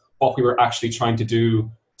of what we were actually trying to do,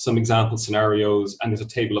 some example scenarios, and there's a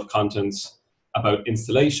table of contents about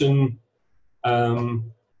installation.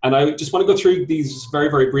 And I just want to go through these very,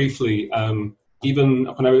 very briefly. Even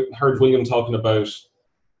when I heard William talking about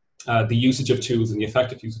the usage of tools and the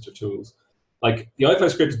effective usage of tools, like the IFI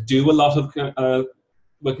scripts do a lot of,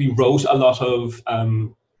 like we wrote a lot of,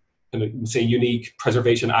 say, unique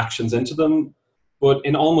preservation actions into them, but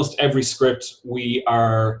in almost every script, we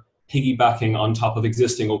are piggybacking on top of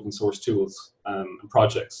existing open source tools and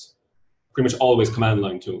projects, pretty much always command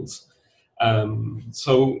line tools.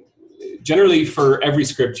 So generally for every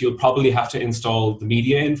script, you'll probably have to install the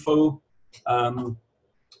media info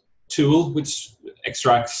tool, which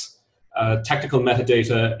extracts technical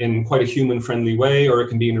metadata in quite a human-friendly way, or it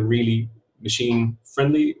can be in a really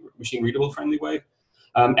machine-readable friendly way.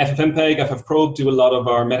 FFmpeg, FFprobe do a lot of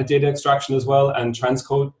our metadata extraction as well, and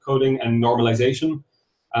transcoding and normalization.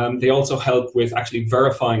 They also help with actually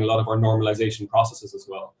verifying a lot of our normalization processes as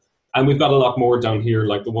well. And we've got a lot more down here,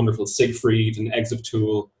 like the wonderful Siegfried and exif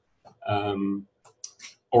tool,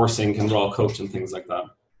 ORSync and raw code and things like that.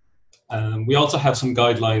 We also have some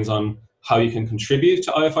guidelines on how you can contribute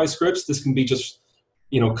to IFI scripts. This can be just,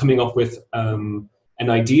 coming up with an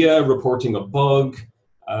idea, reporting a bug,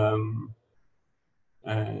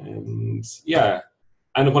 and yeah.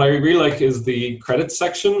 And what I really like is the credits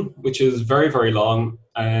section, which is very, very long,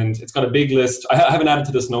 and it's got a big list. I haven't added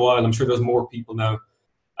to this in a while. I'm sure there's more people now.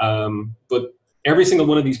 But every single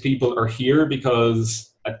one of these people are here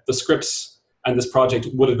because the scripts and this project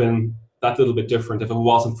would have been that little bit different if it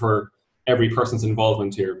wasn't for every person's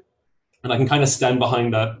involvement here. And I can kind of stand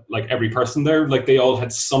behind that, like every person there, like they all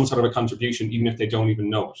had some sort of a contribution, even if they don't even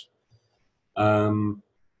know it.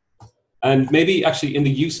 And maybe actually in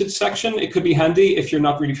the usage section, it could be handy if you're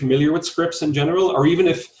not really familiar with scripts in general, or even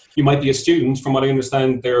if you might be a student. From what I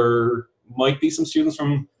understand, there might be some students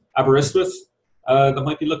from Aberystwyth that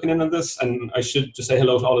might be looking in on this. And I should just say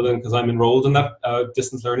hello to all of them because I'm enrolled in that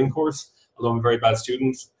distance learning course, although I'm a very bad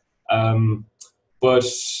student. But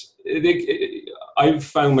I've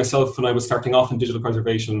found myself when I was starting off in digital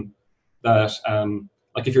preservation that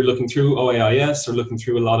like if you're looking through OAIS or looking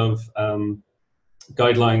through a lot of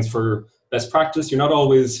guidelines for best practice, you're not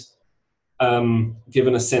always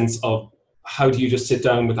given a sense of how do you just sit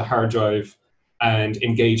down with a hard drive and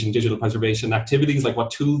engage in digital preservation activities, like what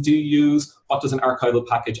tools do you use, what does an archival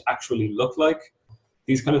package actually look like,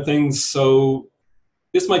 these kind of things. So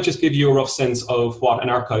this might just give you a rough sense of what an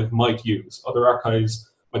archive might use. Other archives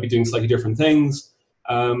might be doing slightly different things,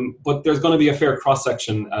 but there's going to be a fair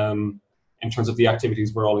cross-section in terms of the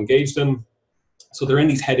activities we're all engaged in. So they're in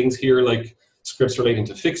these headings here, like scripts relating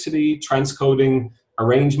to fixity, transcoding,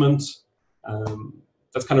 arrangement.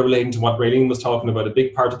 That's kind of relating to what Raylene was talking about. A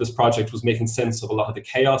big part of this project was making sense of a lot of the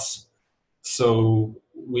chaos. So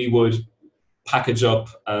we would package up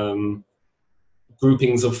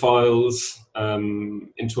groupings of files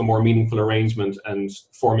into a more meaningful arrangement and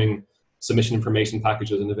forming submission information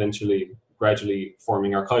packages and eventually gradually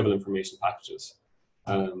forming archival information packages.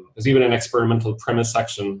 There's even an experimental premise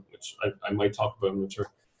section, which I might talk about, I'm not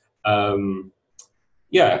sure.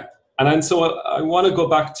 Yeah, and then so I want to go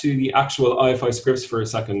back to the actual IFI scripts for a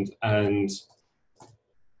second, and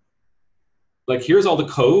like here's all the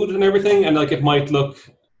code and everything, and like it might look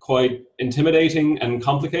quite intimidating and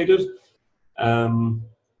complicated.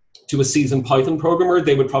 To a seasoned Python programmer,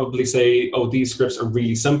 they would probably say, oh, these scripts are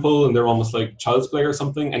really simple and they're almost like child's play or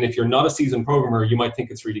something. And if you're not a seasoned programmer, you might think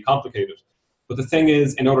it's really complicated. But the thing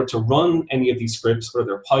is, in order to run any of these scripts, whether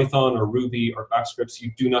they're Python or Ruby or Bash scripts,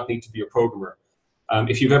 you do not need to be a programmer.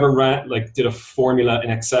 If you've ever did a formula in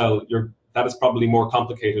Excel, that is probably more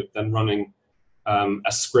complicated than running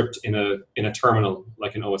a script in a terminal,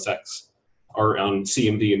 like in OS X or on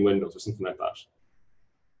CMD in Windows or something like that.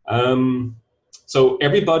 So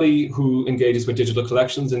everybody who engages with digital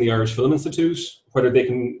collections in the Irish Film Institute, whether they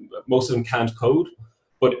can, most of them can't code,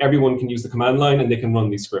 but everyone can use the command line and they can run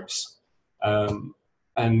these scripts.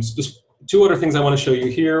 And just two other things I want to show you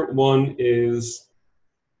here. One is,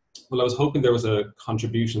 well, I was hoping there was a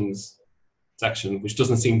contributions section, which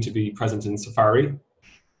doesn't seem to be present in Safari.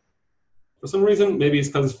 For some reason, maybe it's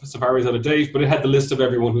because Safari is out of date, but it had the list of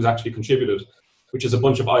everyone who's actually contributed, which is a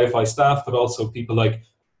bunch of IFI staff, but also people like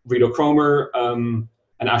Rito Cromer and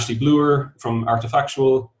Ashley Bluer from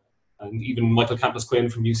Artifactual. and even Michael Campus-Quinn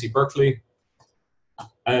from UC Berkeley.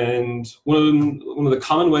 And one of the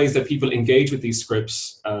common ways that people engage with these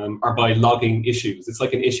scripts are by logging issues. It's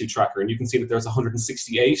like an issue tracker, and you can see that there's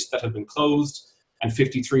 168 that have been closed and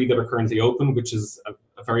 53 that are currently open, which is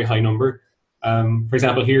a very high number. For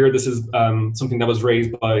example, here, this is something that was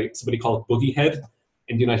raised by somebody called Boogiehead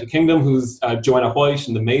in the United Kingdom, who's Joanna White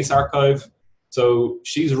in the Mace archive. So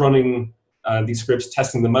she's running these scripts,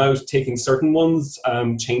 testing them out, taking certain ones,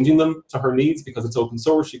 changing them to her needs because it's open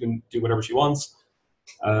source. She can do whatever she wants.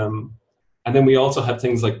 And then we also have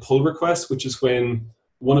things like pull requests, which is when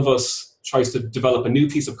one of us tries to develop a new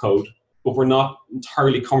piece of code, but we're not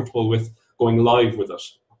entirely comfortable with going live with it.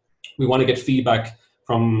 We want to get feedback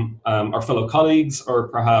from our fellow colleagues, or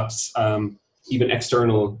perhaps even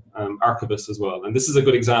external archivists as well. And this is a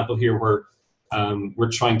good example here where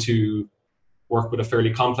we're trying to work with a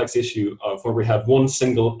fairly complex issue of where we have one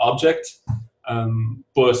single object,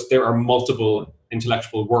 but there are multiple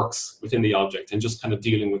intellectual works within the object, and just kind of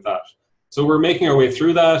dealing with that. So we're making our way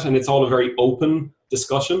through that, and it's all a very open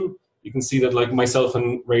discussion. You can see that like myself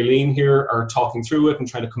and Raylene here are talking through it and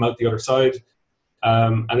trying to come out the other side.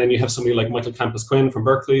 And then you have somebody like Michael Campus-Quinn from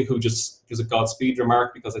Berkeley who just gives a Godspeed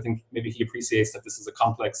remark because I think maybe he appreciates that this is a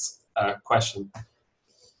complex question.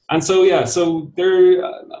 And so, yeah, so there,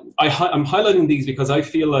 I'm highlighting these because I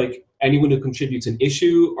feel like anyone who contributes an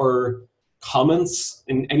issue or comments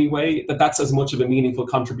in any way, that's as much of a meaningful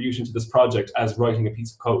contribution to this project as writing a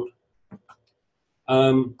piece of code.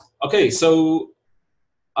 Okay, so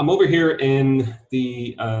I'm over here in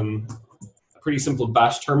the pretty simple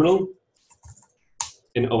bash terminal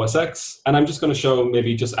in OS X, and I'm just going to show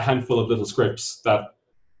maybe just a handful of little scripts that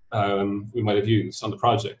we might have used on the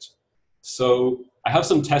project. So I have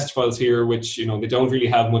some test files here, which, you know, they don't really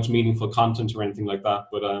have much meaningful content or anything like that,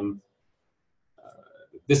 but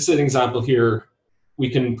this is an example here. We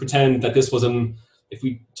can pretend that this was if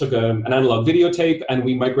we took an analog videotape and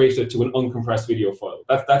we migrated it to an uncompressed video file.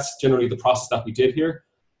 That's generally the process that we did here.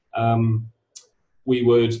 We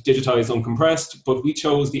would digitize uncompressed, but we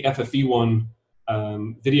chose the FFV1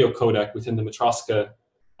 video codec within the Matroska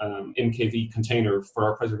MKV container for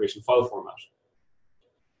our preservation file format.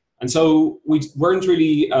 And so we weren't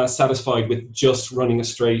really satisfied with just running a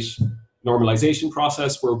straight normalization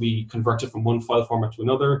process where we convert it from one file format to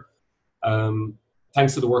another.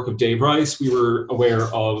 Thanks to the work of Dave Rice, we were aware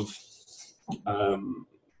of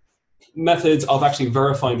methods of actually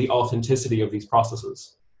verifying the authenticity of these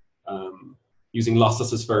processes using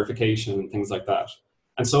lossless verification and things like that.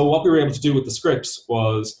 And so what we were able to do with the scripts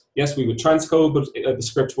was, yes, we would transcode, but the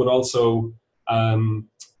script would also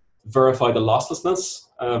verify the losslessness,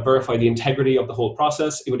 verify the integrity of the whole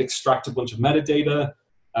process. It would extract a bunch of metadata,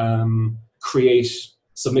 create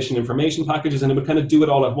submission information packages, and it would kind of do it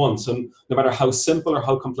all at once. And no matter how simple or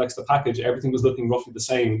how complex the package, everything was looking roughly the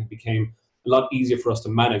same. It became a lot easier for us to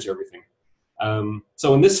manage everything.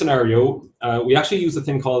 So in this scenario, we actually use a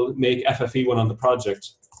thing called make FFV1 on the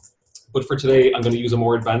project. But for today, I'm going to use a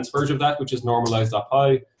more advanced version of that, which is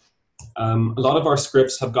normalize.py. A lot of our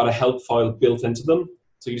scripts have got a help file built into them.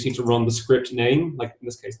 So you just need to run the script name, like in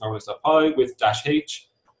this case, normalize.py with -h,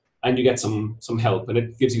 and you get some help, and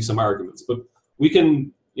it gives you some arguments. But we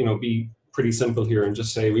can, you know, be pretty simple here and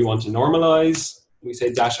just say we want to normalize. We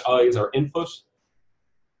say -i is our input,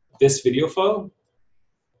 this video file.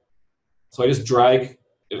 So I just drag.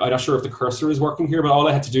 I'm not sure if the cursor is working here, but all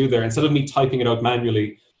I had to do there, instead of me typing it out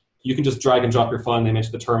manually, you can just drag and drop your file name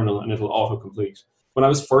into the terminal and it'll autocomplete. When I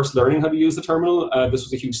was first learning how to use the terminal, this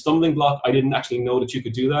was a huge stumbling block. I didn't actually know that you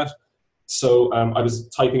could do that. So I was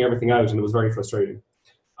typing everything out and it was very frustrating.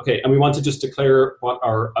 Okay, and we want to just declare what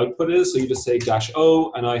our output is. So you just say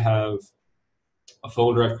 -o, and I have a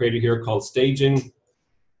folder I've created here called staging.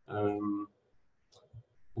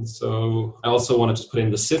 And so I also want to just put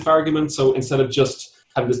in the sif argument. So instead of just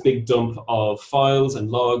having this big dump of files and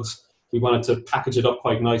logs, we wanted to package it up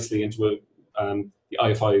quite nicely into the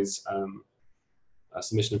IFI's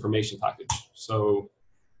submission information package. So,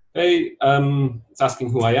 hey, it's asking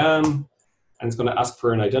who I am, and it's going to ask for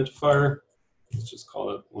an identifier. Let's just call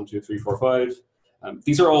it 1, 2, 3, 4, 5.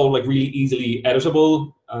 These are all like really easily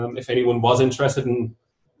editable. If anyone was interested in,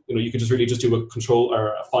 you know, you could just really just do a control or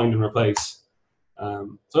a find and replace.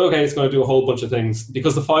 So okay, it's going to do a whole bunch of things.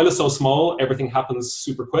 Because the file is so small, everything happens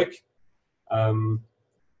super quick.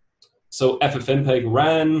 So ffmpeg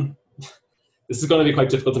ran. This is going to be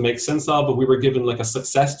quite difficult to make sense of, but we were given like a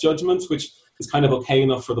success judgment, which is kind of okay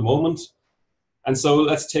enough for the moment. And so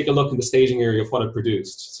let's take a look in the staging area of what it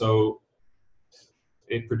produced. So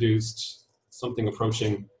it produced something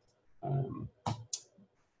approaching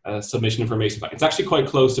submission information package. It's actually quite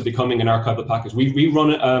close to becoming an archival package. We run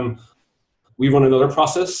it We run another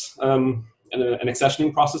process, an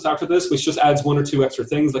accessioning process after this, which just adds 1 or 2 extra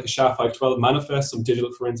things like a SHA-512 manifest, some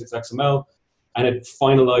digital forensics XML, and it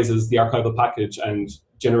finalizes the archival package and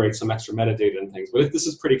generates some extra metadata and things. But this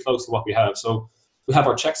is pretty close to what we have. So we have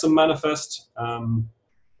our checksum manifest.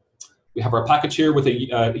 We have our package here with a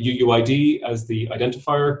UUID as the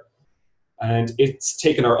identifier. And it's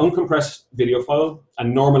taken our uncompressed video file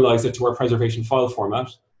and normalized it to our preservation file format.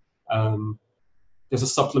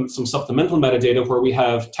 There's some supplemental metadata where we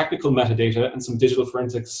have technical metadata and some digital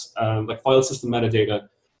forensics, like file system metadata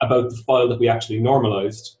about the file that we actually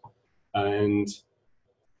normalized. And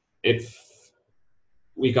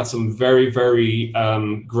we got some very, very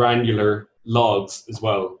granular logs as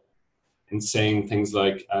well, in saying things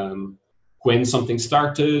like when something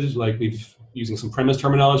started, like we've using some premise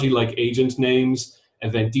terminology like agent names,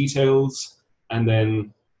 event details, and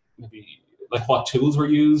then maybe like what tools were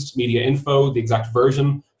used, media info, the exact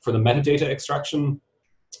version for the metadata extraction.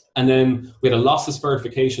 And then we had a lossless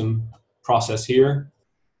verification process here.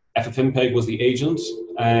 FFmpeg was the agent,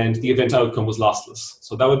 and the event outcome was lossless.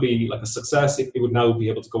 So that would be like a success. It would now be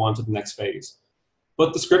able to go on to the next phase.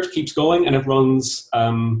 But the script keeps going, and it runs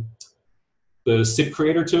the SIP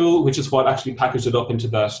creator tool, which is what actually packaged it up into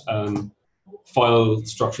that file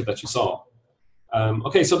structure that you saw.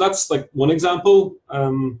 Okay, so that's like one example.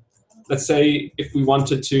 Let's say if we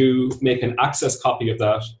wanted to make an access copy of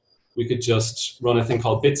that, we could just run a thing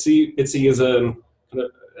called BITSI. BITSI is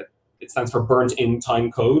it stands for burnt in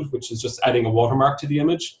time code, which is just adding a watermark to the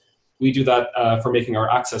image. We do that for making our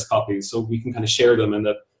access copies, so we can kind of share them, and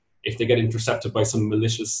that if they get intercepted by some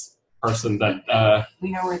malicious person that...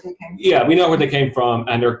 we know where they came from. Yeah, we know where they came from,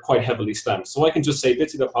 and they're quite heavily stamped. So I can just say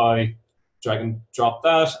bitsy.py, drag and drop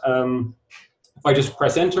that. If I just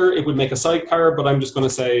press enter, it would make a sidecar, but I'm just going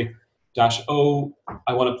to say -O.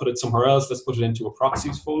 I want to put it somewhere else. Let's put it into a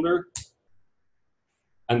proxies folder.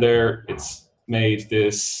 And there it's made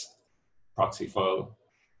this proxy file.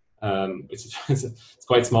 It's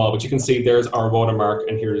quite small, but you can see there's our watermark,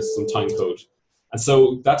 and here's some time code. And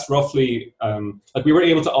so that's roughly, like we were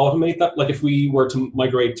able to automate that. Like if we were to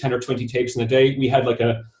migrate 10 or 20 tapes in a day, we had like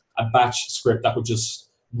a batch script that would just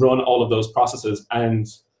run all of those processes and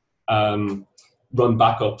run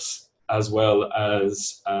backups, as well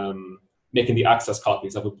as making the access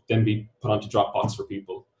copies that would then be put onto Dropbox for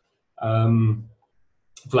people,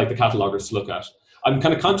 for like the catalogers to look at. I'm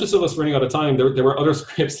kind of conscious of us running out of time. There were other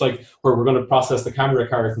scripts like where we're going to process the camera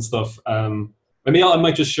cards and stuff. Maybe I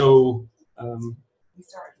might just show. We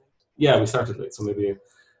started late. Yeah, we started late, so maybe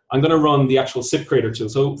I'm going to run the actual SIP creator tool.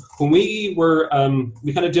 So when we were,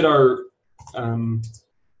 we kind of did our,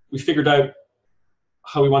 we figured out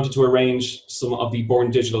how we wanted to arrange some of the born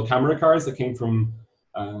digital camera cards that came from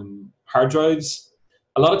hard drives.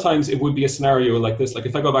 A lot of times it would be a scenario like this. Like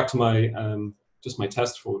if I go back to my just my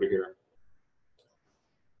test folder here.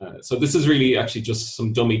 So this is really actually just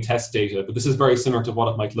some dummy test data, but this is very similar to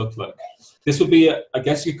what it might look like. This would be, I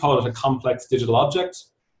guess you could call it a complex digital object,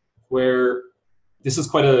 where this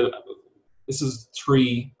is this is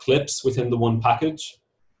 3 clips within the one package.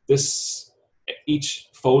 Each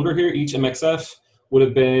folder here, each MXF would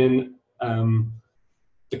have been,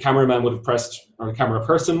 the cameraman would have pressed, or the camera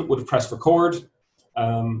person would have pressed record.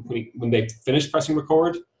 When they finished pressing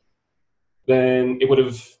record, then it would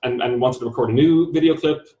have, and wanted to record a new video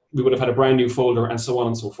clip, we would have had a brand new folder, and so on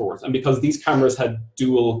and so forth. And because these cameras had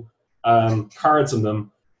dual cards in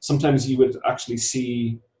them, sometimes you would actually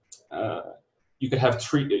see, you could have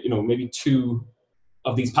 3, maybe 2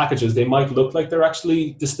 of these packages. They might look like they're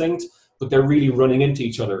actually distinct, but they're really running into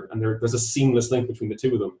each other, and there's a seamless link between the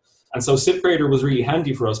 2 of them. And so SIP Creator was really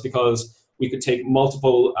handy for us because we could take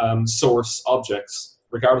multiple source objects,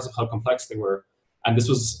 regardless of how complex they were. And this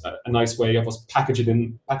was a nice way of us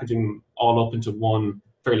packaging all up into one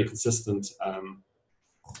fairly consistent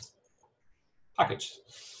package.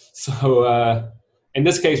 So in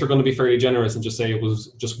this case, we're going to be fairly generous and just say it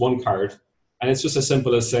was just 1 card. And it's just as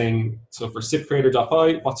simple as saying, so for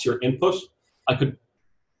sipcreator.py, what's your input? I could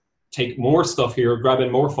take more stuff here, grab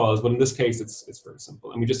in more files, but in this case, it's very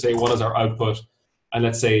simple. And we just say, what is our output? And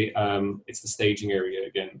let's say it's the staging area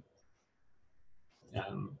again.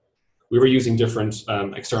 We were using different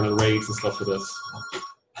external rates and stuff for this.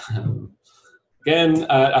 Again,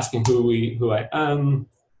 asking who I am.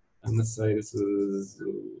 And let's say this is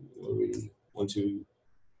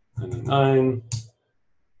 129.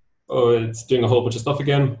 Oh, it's doing a whole bunch of stuff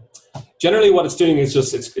again. Generally, what it's doing is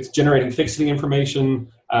just it's generating fixing information,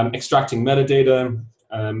 extracting metadata,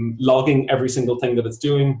 logging every single thing that it's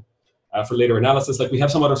doing for later analysis. Like we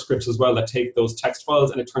have some other scripts as well that take those text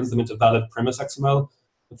files and it turns them into valid premise XML.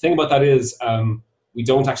 The thing about that is we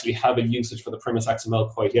don't actually have a usage for the premise XML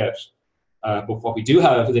quite yet. But what we do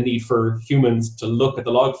have is a need for humans to look at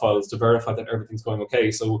the log files to verify that everything's going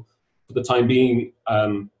okay. So for the time being,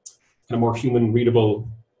 kind of more human readable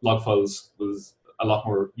log files was a lot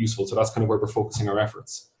more useful. So that's kind of where we're focusing our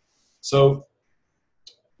efforts. So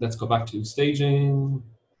let's go back to staging.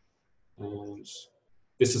 And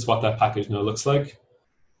this is what that package now looks like.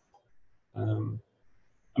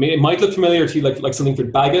 I mean, it might look familiar to you like something for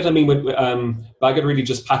Bagot. I mean, with, Bagot really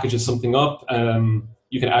just packages something up.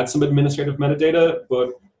 You can add some administrative metadata, but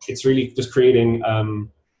it's really just creating,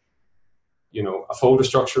 you know, a folder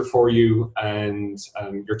structure for you and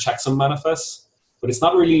your checksum manifests. But it's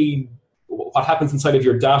not really what happens inside of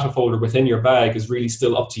your data folder within your bag is really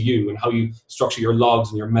still up to you and how you structure your logs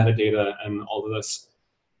and your metadata and all of this.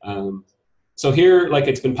 So here, like,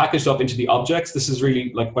 it's been packaged up into the objects. This is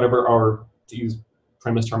really like whatever our, to use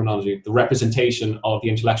premise terminology, the representation of the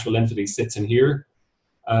intellectual entity sits in here.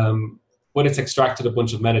 But it's extracted a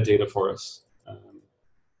bunch of metadata for us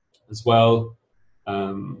as well.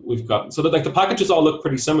 We've got, so that like the packages all look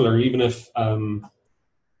pretty similar, even if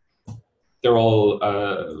they're all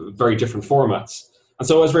very different formats. And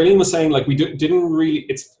so as Raylene was saying, like we didn't really,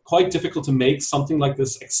 it's quite difficult to make something like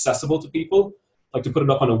this accessible to people, like to put it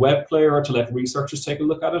up on a web player or to let researchers take a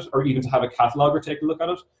look at it, or even to have a cataloger take a look at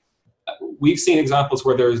it. We've seen examples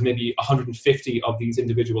where there's maybe 150 of these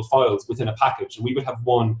individual files within a package, and we would have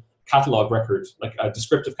one catalog record, like a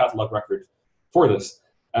descriptive catalog record for this.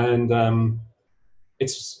 And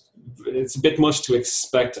it's a bit much to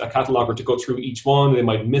expect a cataloger to go through each one. They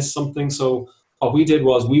might miss something. So what we did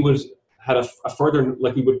was we would had a further,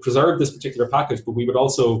 like we would preserve this particular package, but we would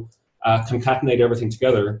also concatenate everything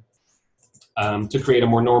together to create a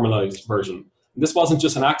more normalized version. And this wasn't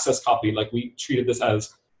just an access copy, like we treated this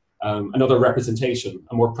as another representation,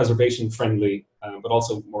 a more preservation-friendly, but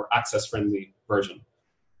also more access-friendly version,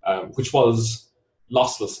 which was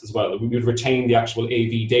lossless as well. We would retain the actual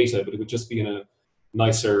AV data, but it would just be in a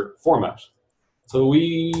nicer format. So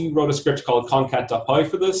we wrote a script called concat.py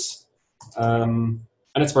for this, and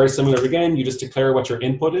it's very similar again. You just declare what your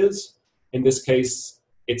input is. In this case,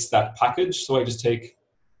 it's that package. So I just take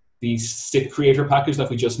the SIP creator package that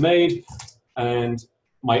we just made, and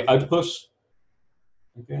my output.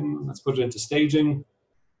 Again, let's put it into staging.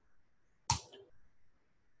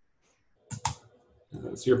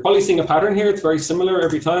 So you're probably seeing a pattern here. It's very similar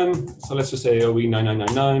every time. So let's just say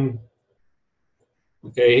OE9999.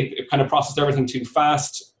 Okay, it kind of processed everything too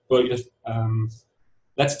fast, but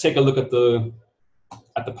let's take a look at the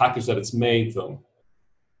package that it's made though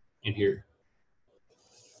in here.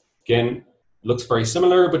 Again, looks very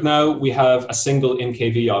similar, but now we have a single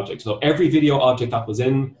NKV object. So every video object that was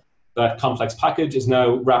in that complex package is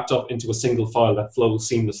now wrapped up into a single file that flows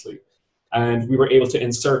seamlessly. And we were able to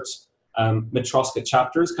insert Matroska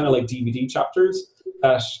chapters, kind of like DVD chapters,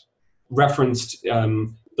 that referenced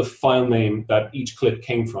the file name that each clip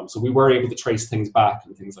came from. So we were able to trace things back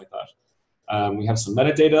and things like that. We have some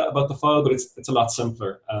metadata about the file, but it's a lot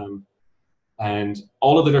simpler. And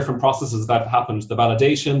all of the different processes that happened, the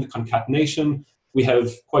validation, the concatenation, we have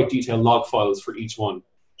quite detailed log files for each one,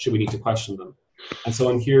 should we need to question them. And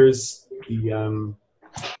so here's the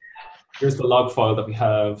log file that we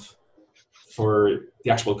have for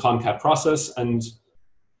the actual concat process. And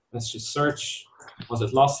let's just search, was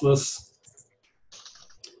it lossless?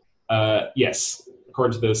 Yes,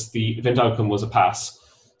 according to this, the event outcome was a pass.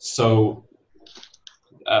 So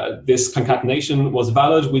this concatenation was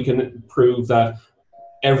valid. We can prove that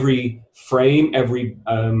every frame, every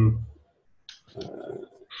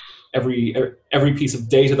piece of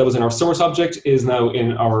data that was in our source object is now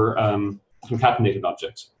in our concatenated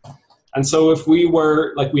object. And so if we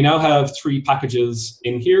were, like we now have 3 packages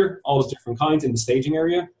in here, all of different kinds in the staging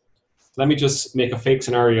area. Let me just make a fake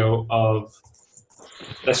scenario of,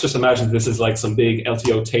 let's just imagine this is like some big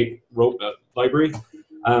LTO tape library.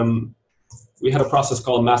 We had a process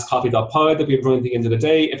called masscopy.py that we had run at the end of the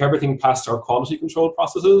day. If everything passed our quality control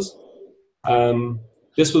processes,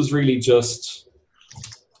 this was really just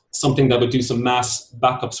something that would do some mass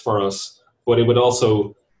backups for us, but it would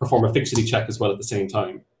also perform a fixity check as well at the same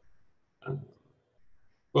time.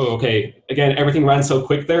 Okay, again, everything ran so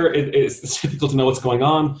quick there, it's difficult to know what's going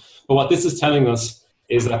on, but what this is telling us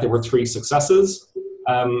is that there were 3 successes.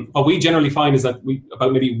 What we generally find is that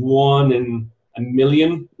about maybe 1 in a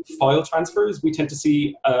million file transfers, we tend to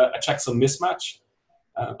see a checksum mismatch.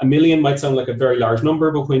 A million might sound like a very large number,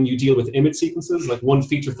 but when you deal with image sequences, like one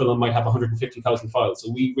feature film might have 150,000 files. So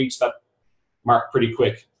we reach that mark pretty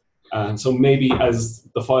quick. So maybe as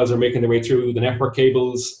the files are making their way through the network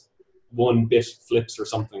cables, 1 bit flips or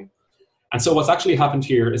something. And so what's actually happened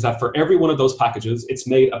here is that for every one of those packages, it's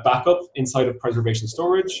made a backup inside of preservation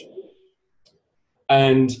storage,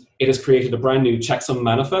 and it has created a brand new checksum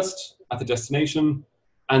manifest at the destination,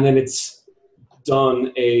 and then it's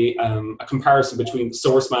done a comparison between the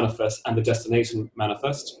source manifest and the destination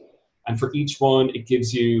manifest. And for each one, it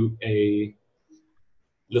gives you a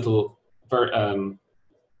little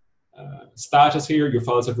status here. Your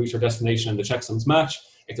files have reached your destination and the checksums match.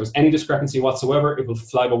 If there's any discrepancy whatsoever, it will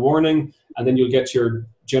flag a warning, and then you'll get your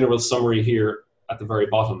general summary here at the very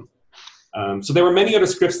bottom. So there were many other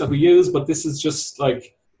scripts that we use, but this is just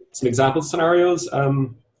like some example scenarios.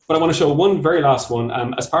 But I want to show one very last one.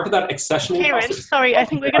 As part of that accessional process. Sorry, I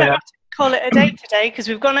think we're going to have to call it a day today because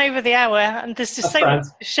we've gone over the hour and there's just so much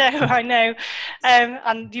to show, I know.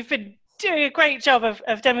 And you've been doing a great job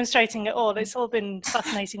of demonstrating it all. It's all been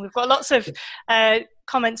fascinating. We've got lots of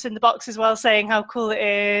comments in the box as well saying how cool it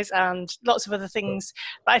is and lots of other things.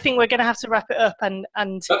 But I think we're going to have to wrap it up and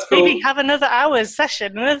maybe have another hour's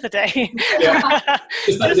session another day. Yeah.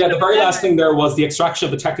 The very last thing there was the extraction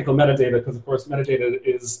of the technical metadata, because of course metadata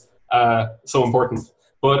is so important.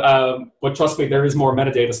 But trust me, there is more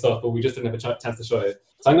metadata stuff, but we just didn't have a chance to show it.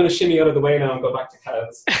 So I'm going to shimmy out of the way now and go back to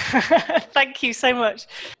Kaz. Thank you so much.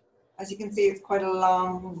 As you can see, it's quite a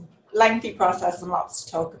long, lengthy process and lots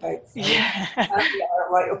to talk about. So yeah. We are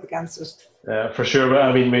right up against it. For sure.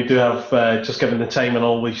 I mean, we do have, just given the time and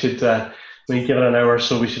all, we should, we give it an hour,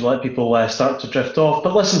 so we should let people start to drift off.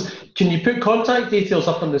 But listen, can you put contact details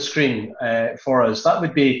up on the screen for us? That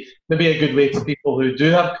would be maybe a good way for people who do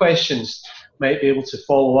have questions, might be able to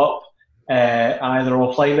follow up either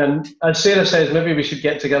offline. And as Sarah says, maybe we should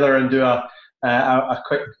get together and do a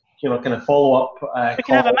quick, kind of follow up. We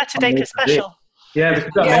can have a metadata special. Yeah, we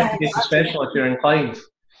could do a metadata special if you're inclined.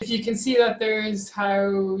 If you can see that there's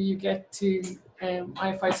how you get to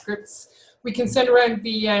IFI scripts, we can send around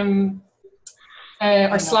the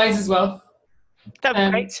our slides as well. That would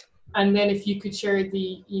be great. And then if you could share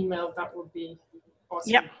the email, that would be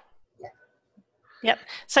awesome. Yep. Yep.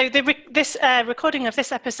 So this recording of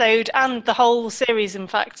this episode and the whole series, in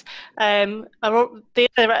fact, the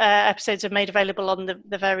other episodes are made available on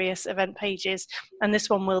the various event pages, and this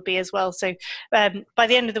one will be as well. So by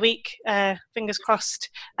the end of the week, fingers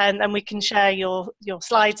crossed, and we can share your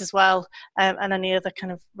slides as well, and any other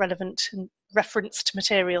kind of relevant and referenced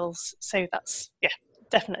materials. So that's,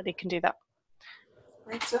 definitely can do that.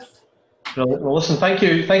 Great stuff. Brilliant. Well, listen, thank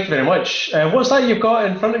you very much. What's that you've got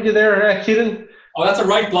in front of you there, Kieran? Oh, that's a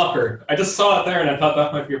right blocker. I just saw it there and I thought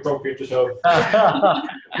that might be appropriate to show.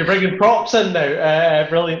 You're bringing props in now.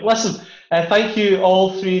 Brilliant. Listen, thank you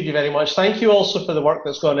all three of you very much. Thank you also for the work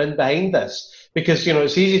that's gone in behind this, because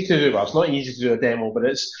it's easy to do. Well, it's not easy to do a demo, but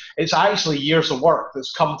it's actually years of work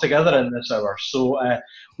that's come together in this hour. So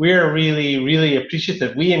we're really, really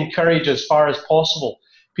appreciative. We encourage, as far as possible,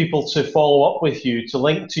 people to follow up with you, to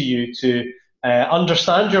link to you, to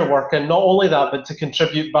understand your work, and not only that, but to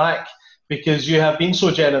contribute back, because you have been so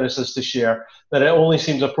generous as to share that it only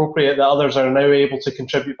seems appropriate that others are now able to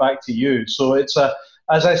contribute back to you. So it's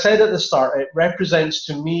as I said at the start, it represents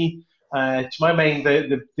to me, to my mind,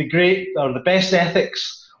 the great or the best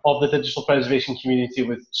ethics of the digital preservation community,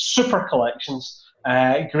 with super collections,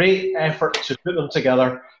 great effort to put them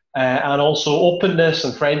together, and also openness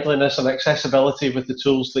and friendliness and accessibility with the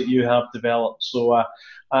tools that you have developed. So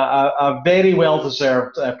a very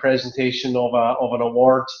well-deserved presentation of an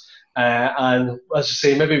award. And as I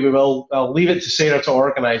say, maybe I'll leave it to Sarah to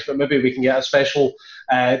organise, but maybe we can get a special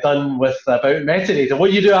done with about metadata.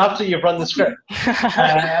 What you do after you've run the script?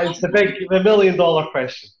 It's the $1 million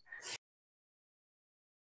question.